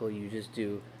obstacle. You just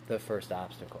do the first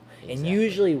obstacle. Exactly. And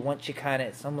usually once you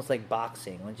it's almost like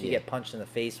boxing. Once you get punched in the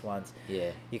face once,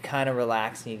 you kind of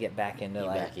relax and you get back into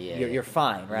you're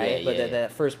fine, right? But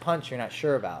that first punch you're not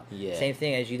sure about. Yeah. Same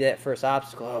thing as you did that first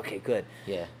obstacle. Okay, good.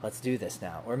 Yeah. Let's do this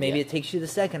now. Or maybe it takes you to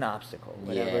the second obstacle,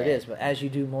 whatever it is. But as you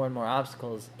do more and more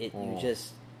obstacles,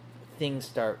 things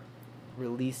start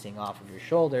releasing off of your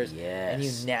shoulders, and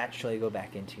you naturally go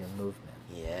back into your movement.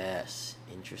 Yes,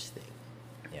 interesting.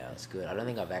 Yeah, that's good. I don't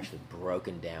think I've actually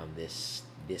broken down this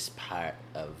part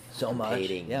of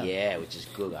competing. Yeah, which is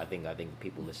good. I think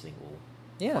people listening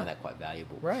will find that quite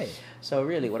valuable. Right. So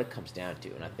really, what it comes down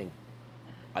to, and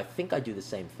I think I do the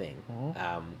same thing.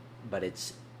 But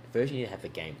it's first you need to have the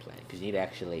game plan, because you need to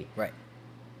actually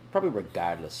probably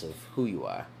regardless of who you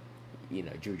are.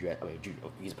 Drew,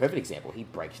 he's a perfect example. He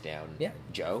breaks down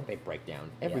Joe. They break down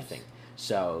everything. Yes.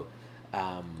 So,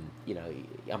 I'm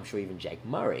sure even Jake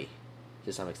Murray,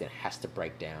 to some extent, has to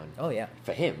break down. Oh yeah,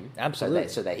 for him, absolutely,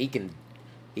 so that he can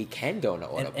go into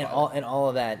autopilot. And all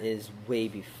of that is way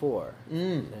before.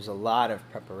 There's a lot of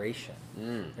preparation.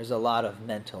 There's a lot of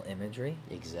mental imagery.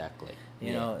 Exactly.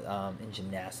 In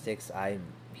gymnastics, I'm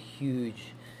huge.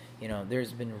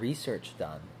 There's been research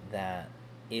done that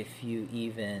if you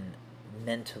even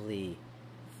mentally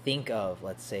think of,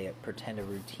 let's say, pretend a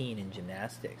routine in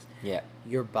gymnastics,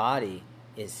 your body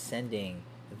is sending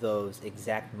those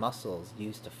exact muscles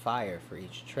used to fire for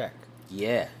each trick.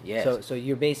 Yeah. So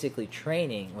you're basically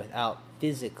training without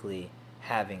physically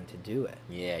having to do it.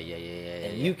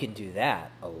 And you can do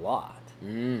that a lot.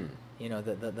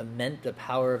 The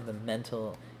power of the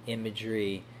mental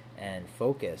imagery and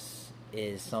focus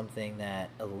is something that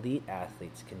elite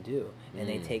athletes can do, and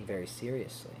they take very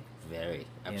seriously. Very,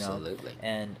 absolutely.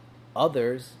 And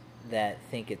others that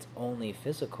think it's only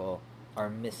physical are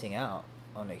missing out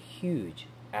on a huge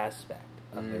aspect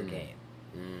of their game.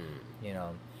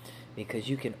 Because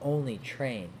you can only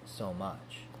train so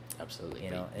much.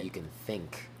 Absolutely. You can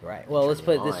think. Right. Well, let's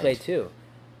put it this way too.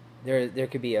 There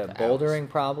could be a bouldering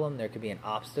problem. There could be an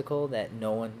obstacle that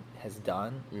no one has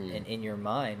done, and in your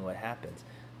mind, what happens?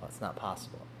 Well, it's not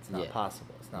possible. It's not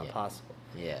possible. It's not possible.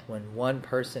 Yeah. When one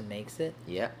person makes it,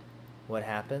 what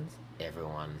happens?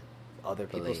 Other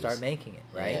people start making it,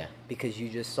 right? Yeah. Because you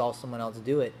just saw someone else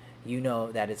do it. You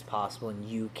know that it's possible, and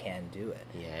you can do it.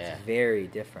 Yeah. It's very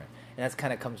different, and that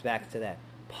kind of comes back to that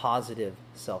positive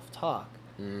self-talk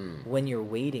when you're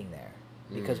waiting there.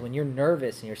 Because when you're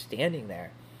nervous and you're standing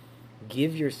there,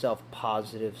 give yourself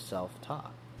positive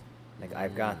self-talk. Like,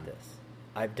 I've got this.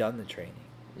 I've done the training.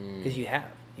 Because you have.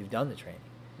 You've done the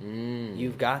training.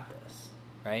 You've got this,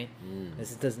 right?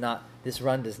 This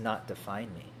run does not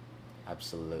define me.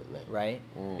 Absolutely. Right?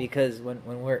 Because when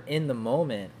we're in the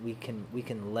moment, we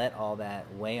can let all that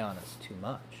weigh on us too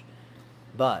much.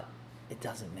 But it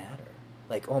doesn't matter.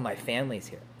 Like, oh, my family's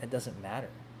here. It doesn't matter.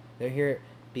 They're here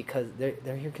because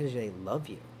they love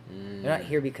you. They're not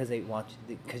here because they want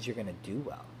you, because you're going to do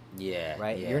well. Yeah.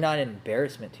 Right? Yeah. You're not an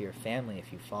embarrassment to your family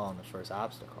if you fall on the first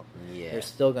obstacle. Yeah. They're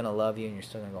still going to love you, and you're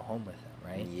still going to go home with them,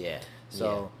 right? Yeah.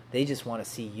 So they just want to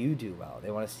see you do well.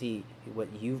 They want to see what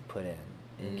you've put in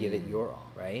and give it your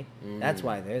all, right? That's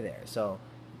why they're there. So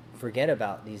forget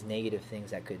about these negative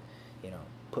things that could,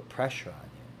 put pressure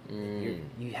on you.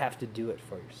 You have to do it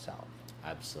for yourself.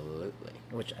 Absolutely.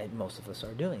 Which most of us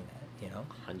are doing that,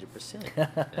 100%. Yeah,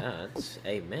 that's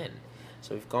amen.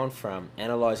 So we've gone from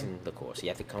analyzing the course. You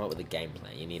have to come up with a game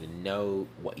plan. You need to know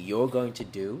what you're going to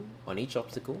do on each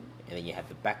obstacle, and then you have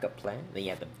the backup plan. Then you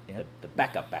have the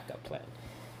backup plan.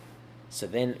 So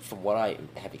then, from what I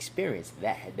have experienced,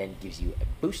 that then gives you a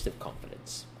boost of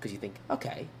confidence because you think,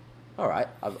 okay, all right,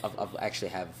 I've actually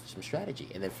have some strategy,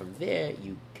 and then from there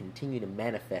you continue to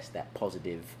manifest that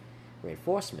positive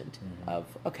reinforcement of,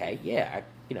 okay, yeah,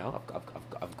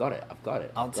 I've got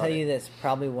it. I'll tell you this: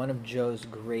 probably one of Joe's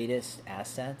greatest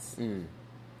assets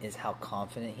is how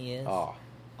confident he is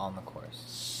on the course.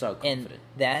 So confident, and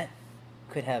that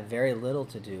could have very little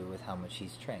to do with how much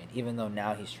he's trained. Even though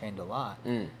now he's trained a lot,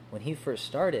 when he first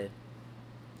started,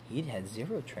 he'd had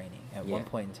zero training at one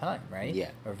point in time, right?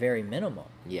 Yeah, or very minimal.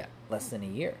 Yeah, less than a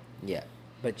year. Yeah,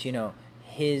 but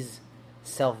his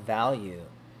self-value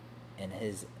and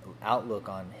his outlook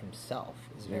on himself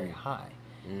is very high,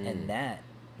 and that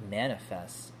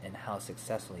manifests in how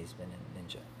successful he's been in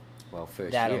Ninja. Well,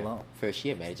 first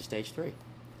year made it to stage 3,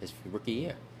 his rookie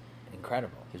year.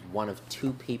 Incredible. He was one of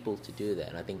 2 people to do that,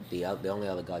 and I think the only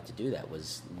other guy to do that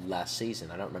was last season.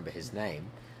 I don't remember his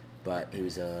name, but he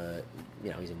was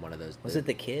he's in one of those. Was it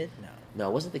the kid? No,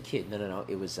 it wasn't the kid. No.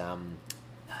 It was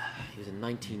he was a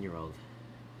 19-year-old.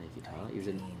 Thank you, Tyler. He was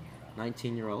a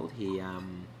 19-year-old.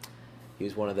 He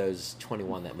was one of those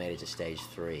 21 that made it to stage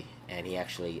 3, and he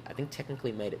actually, I think,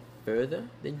 technically made it further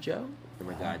than Joe in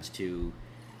regards to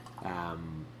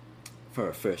for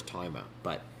a first timer.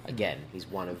 But again, he's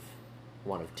one of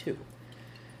 2.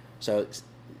 So it's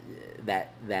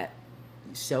that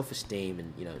self-esteem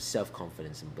and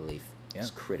self-confidence and belief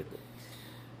is critical.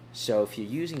 So if you're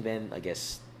using then, I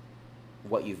guess,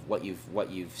 what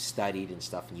you've studied and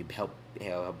stuff, and you help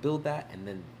build that, and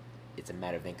then it's a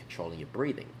matter of then controlling your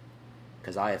breathing.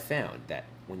 Because I have found that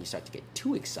when you start to get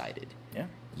too excited,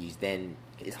 you then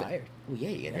get tired. You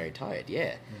get very tired.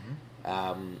 Yeah.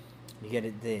 You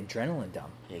get the adrenaline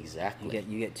dump. Exactly.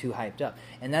 You get too hyped up,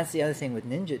 and that's the other thing with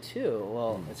Ninja too.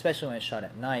 Well, especially when it's shot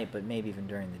at night, but maybe even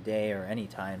during the day or any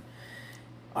time.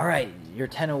 All right, you're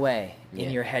 10 away.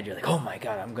 In your head, you're like, oh my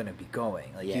god, I'm gonna be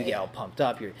going. Like you get all pumped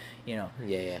up. You're, An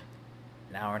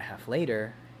hour and a half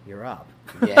later, you're up.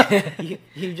 Yeah.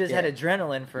 you just had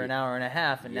adrenaline for an hour and a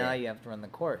half, and now you have to run the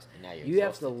course. And now you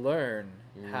have to learn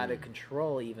how to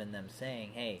control even them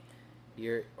saying, hey,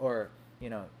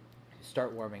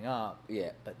 start warming up. Yeah.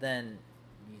 But then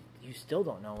you still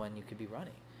don't know when you could be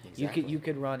running. Exactly. You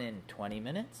could run in 20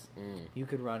 minutes. You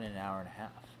could run in an hour and a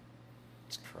half.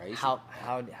 It's crazy.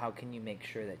 How can you make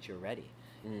sure that you're ready?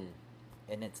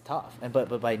 And it's tough.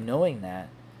 But by knowing that,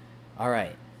 all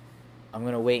right, I'm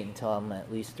going to wait until I'm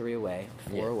at least 3 away,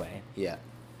 4 away. Yeah.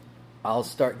 I'll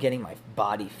start getting my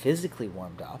body physically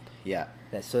warmed up. Yeah.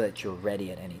 So that you're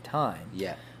ready at any time.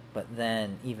 Yeah. But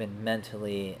then even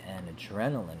mentally and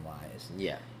adrenaline-wise,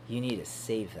 you need to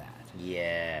save that.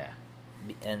 Yeah.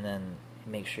 And then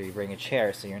make sure you bring a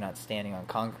chair so you're not standing on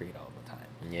concrete all the time.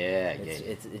 Yeah.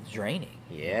 It's draining.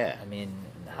 Yeah. I mean,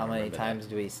 how many times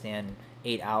do we stand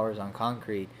 8 hours on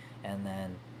concrete and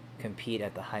then compete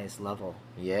at the highest level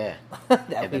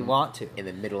that we want to in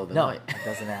the middle of the night? No, it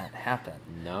doesn't happen.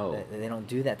 No, they don't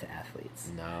do that to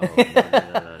athletes. No,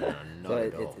 so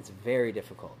it's very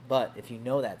difficult. But if you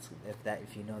know that's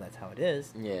how it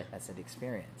is, that's an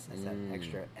experience. That's that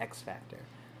extra X factor.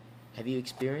 Have you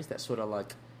experienced that sort of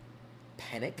like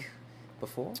panic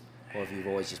before, or have you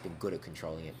always just been good at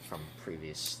controlling it from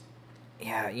previous?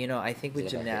 Yeah, I think with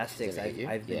gymnastics,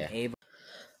 I've been able.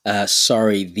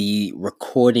 Sorry, the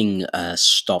recording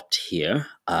stopped here.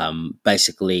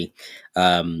 Basically,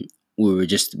 we were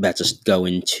just about to go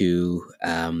into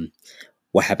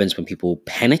what happens when people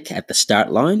panic at the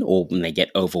start line or when they get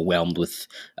overwhelmed with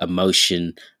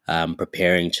emotion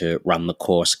preparing to run the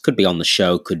course. Could be on the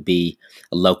show, could be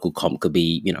a local comp, could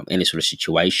be, any sort of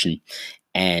situation.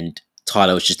 And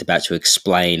Tyler was just about to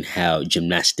explain how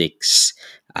gymnastics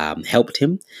helped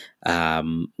him.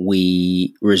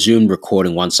 We resumed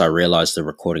recording once I realized the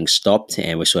recording stopped,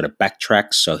 and we sort of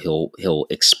backtracked. So he'll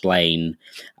explain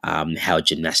how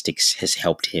gymnastics has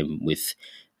helped him with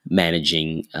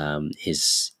managing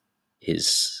his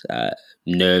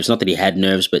nerves. Not that he had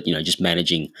nerves, but just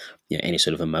managing any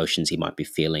sort of emotions he might be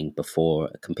feeling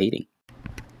before competing.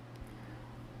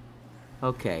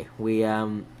 Okay, we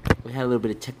had a little bit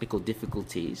of technical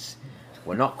difficulties.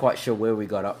 We're not quite sure where we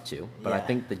got up to, but I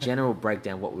think the general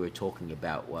breakdown, what we were talking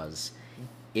about was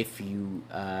if you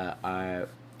are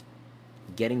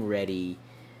getting ready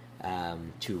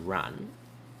to run.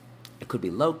 It could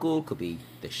be local, could be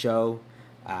the show,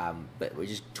 but we're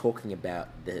just talking about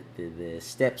the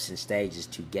steps and stages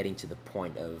to getting to the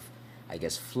point of, I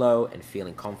guess, flow and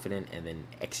feeling confident and then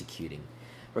executing.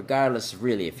 Regardless,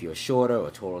 really, if you're shorter or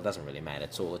taller, it doesn't really matter.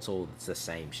 It's the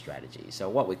same strategy. So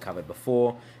what we covered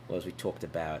before was we talked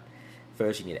about,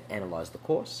 first you need to analyze the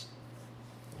course.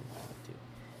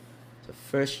 So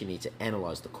first you need to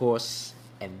analyze the course,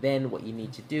 and then what you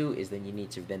need to do is then you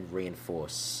need to then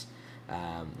reinforce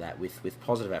that with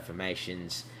positive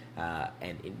affirmations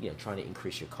and trying to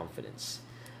increase your confidence.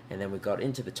 And then we got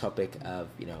into the topic of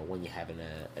when you're having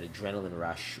an adrenaline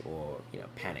rush or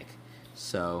panic.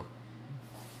 So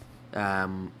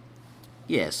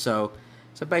so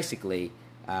basically,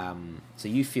 so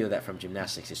you feel that from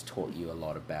gymnastics has taught you a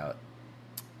lot about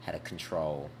how to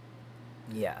control.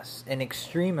 Yes, an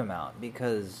extreme amount,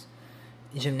 because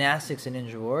gymnastics and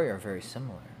Ninja Warrior are very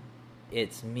similar.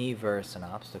 It's me versus an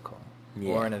obstacle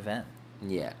or an event.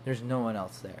 Yeah. There's no one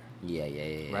else there.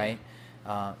 Yeah. Right?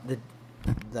 My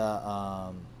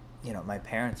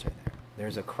parents are there.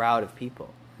 There's a crowd of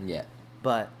people. Yeah.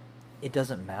 But it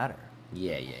doesn't matter.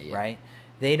 Yeah. Right?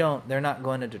 They're not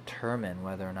going to determine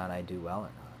whether or not I do well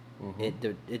or not.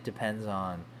 Mm-hmm. It depends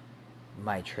on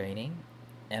my training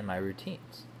and my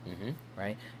routines. Mm-hmm.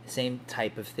 Right? Same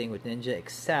type of thing with Ninja,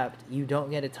 except you don't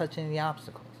get to touch any of the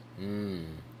obstacles.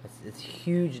 It's a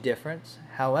huge difference.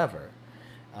 However,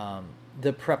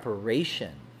 the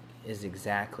preparation is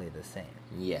exactly the same.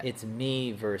 Yeah. It's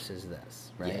me versus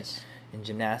this, right? Yes. In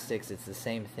gymnastics, it's the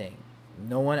same thing.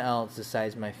 No one else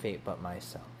decides my fate but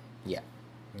myself. Yeah.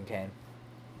 Okay?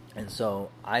 And so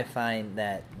I find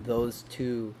that those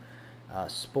two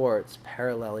sports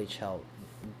parallel each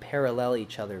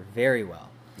other very well.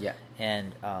 Yeah.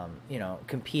 And,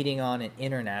 competing on an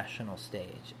international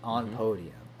stage, on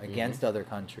podium, against other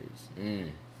countries.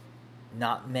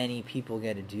 Not many people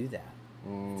get to do that.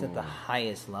 It's at the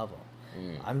highest level.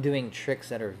 I'm doing tricks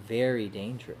that are very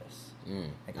dangerous.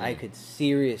 I could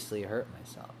seriously hurt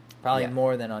myself. Probably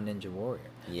more than on Ninja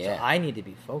Warrior. Yeah. So I need to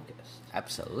be focused.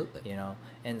 Absolutely.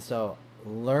 And so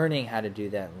learning how to do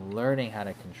that, learning how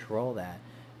to control that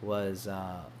was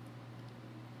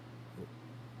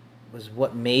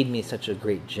what made me such a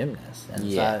great gymnast.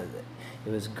 And so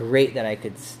it was great that I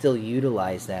could still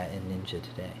utilize that in Ninja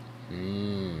today.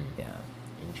 Yeah.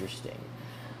 Interesting.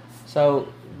 So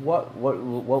what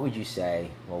would you say,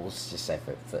 well, let's just say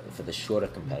for the shorter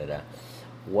competitor,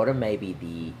 what are maybe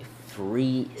the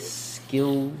 3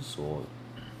 skills or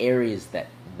areas that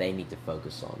they need to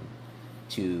focus on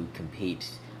to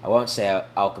compete? I won't say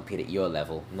I'll compete at your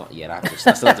level, not yet. I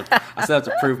still have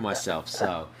to prove myself,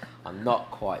 so I'm not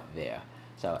quite there.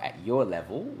 So at your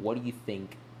level, what do you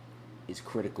think is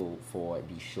critical for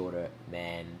the shorter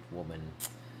man, woman?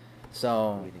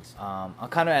 So I'll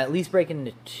kind of at least break it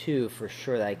into 2 for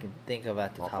sure that I can think of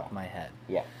at the top of my head.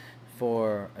 Yeah.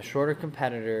 For a shorter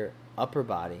competitor, upper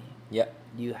body,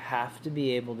 you have to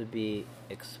be able to be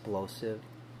explosive.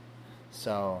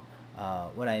 So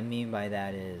what I mean by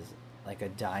that is like a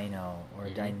dyno or a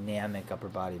dynamic upper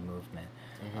body movement.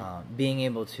 Being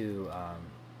able to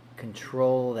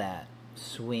control that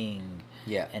swing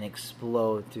and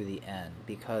explode through the end,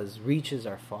 because reaches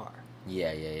are far.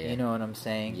 Yeah. You know what I'm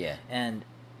saying? Yeah. And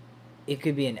it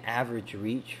could be an average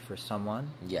reach for someone.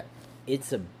 Yeah.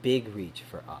 It's a big reach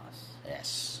for us.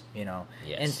 Yes. Yes.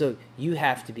 And so you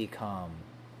have to become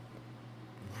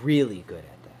really good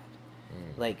at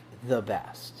that. Like the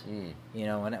best.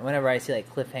 Whenever I see like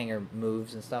cliffhanger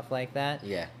moves and stuff like that,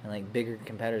 and like bigger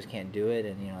competitors can't do it,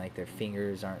 and like the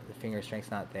finger strength's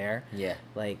not there. Yeah.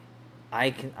 Like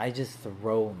I just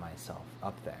throw myself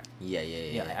up there.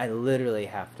 Yeah. I literally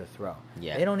have to throw.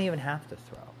 Yeah. They don't even have to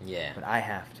throw. Yeah. But I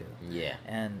have to. Yeah.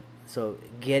 And so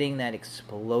getting that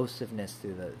explosiveness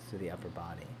through the upper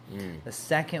body. The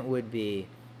second would be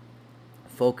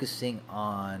focusing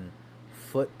on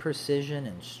foot precision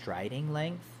and striding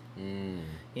length.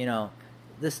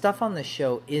 The stuff on the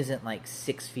show isn't like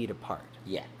 6 feet apart.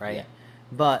 Yeah. Right? Yeah.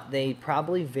 But they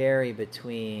probably vary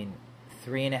between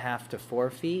 3.5 to 4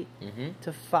 feet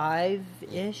to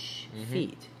 5-ish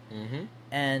feet.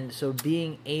 And so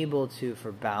being able to,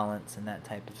 for balance and that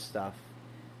type of stuff,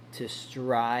 to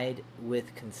stride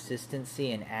with consistency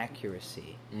and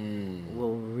accuracy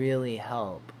will really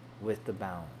help with the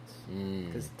balance.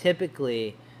 Because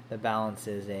typically the balance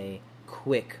is a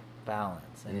quick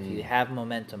balance. And if you have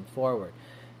momentum forward,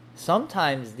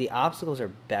 sometimes the obstacles are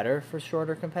better for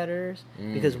shorter competitors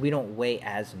because we don't weigh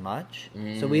as much,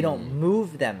 so we don't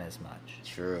move them as much.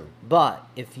 True. But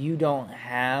if you don't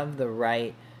have the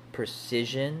right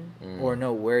precision or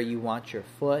know where you want your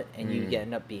foot and you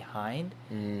end up behind,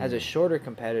 as a shorter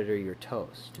competitor, you're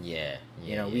toast.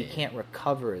 We can't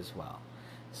recover as well.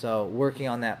 So working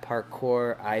on that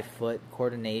parkour, eye-foot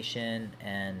coordination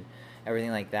and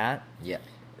everything like that.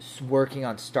 Working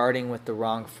on starting with the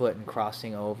wrong foot and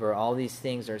crossing over. All these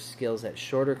things are skills that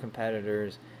shorter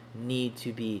competitors need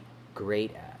to be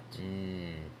great at.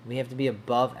 We have to be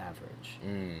above average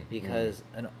because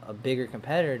a bigger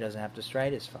competitor doesn't have to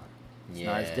stride as far. It's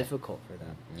not as difficult for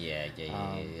them.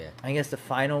 I guess the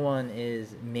final one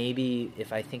is maybe,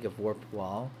 if I think of warped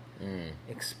wall,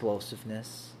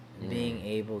 explosiveness, being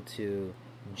able to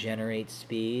generate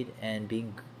speed and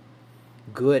being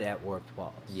good at warped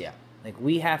walls. Like,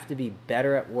 we have to be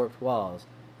better at warped walls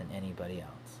than anybody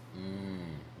else.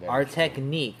 Our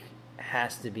technique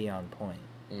has to be on point.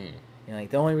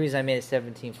 Like, the only reason I made a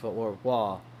 17-foot warped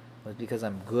wall was because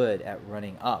I'm good at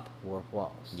running up warped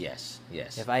walls.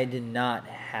 If I did not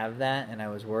have that and I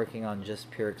was working on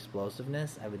just pure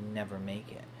explosiveness, I would never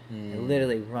make it. I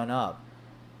literally run up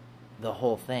the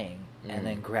whole thing and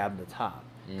then grab the top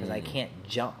because I can't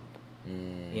jump.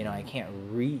 I can't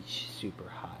reach super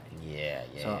high.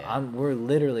 So we're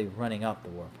literally running up the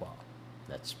warp wall.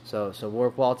 So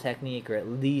warp wall technique, or at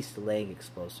least leg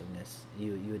explosiveness,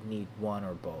 you would need one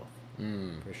or both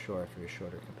for sure for your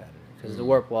shorter competitor, because the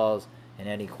warp walls in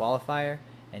any qualifier,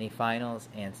 any finals,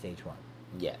 and stage 1.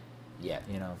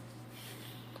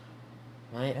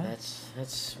 Right,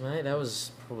 that's right. That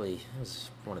was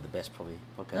one of the best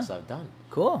podcasts I've done.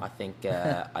 Cool. I think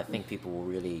people will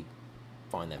really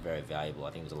find that very valuable.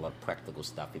 I think there's a lot of practical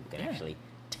stuff people can actually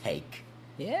take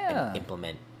and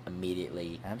implement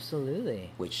immediately.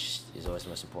 Absolutely. Which is always the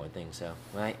most important thing. So,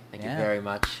 right, thank you very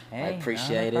much. I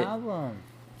appreciate no problem.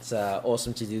 It's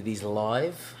awesome to do these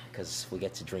live because we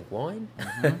get to drink wine.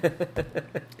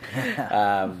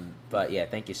 But yeah,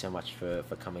 thank you so much for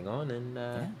coming on, and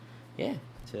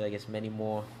so I guess many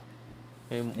more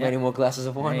glasses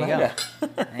of wine later.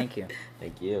 Thank you.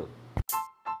 Thank you.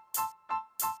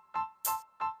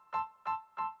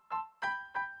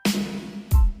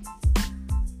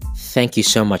 Thank you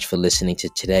so much for listening to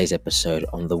today's episode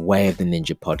on the Way of the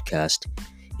Ninja podcast.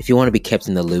 If you want to be kept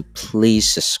in the loop,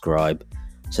 please subscribe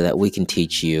so that we can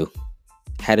teach you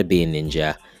how to be a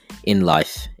ninja in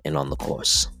life and on the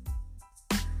course.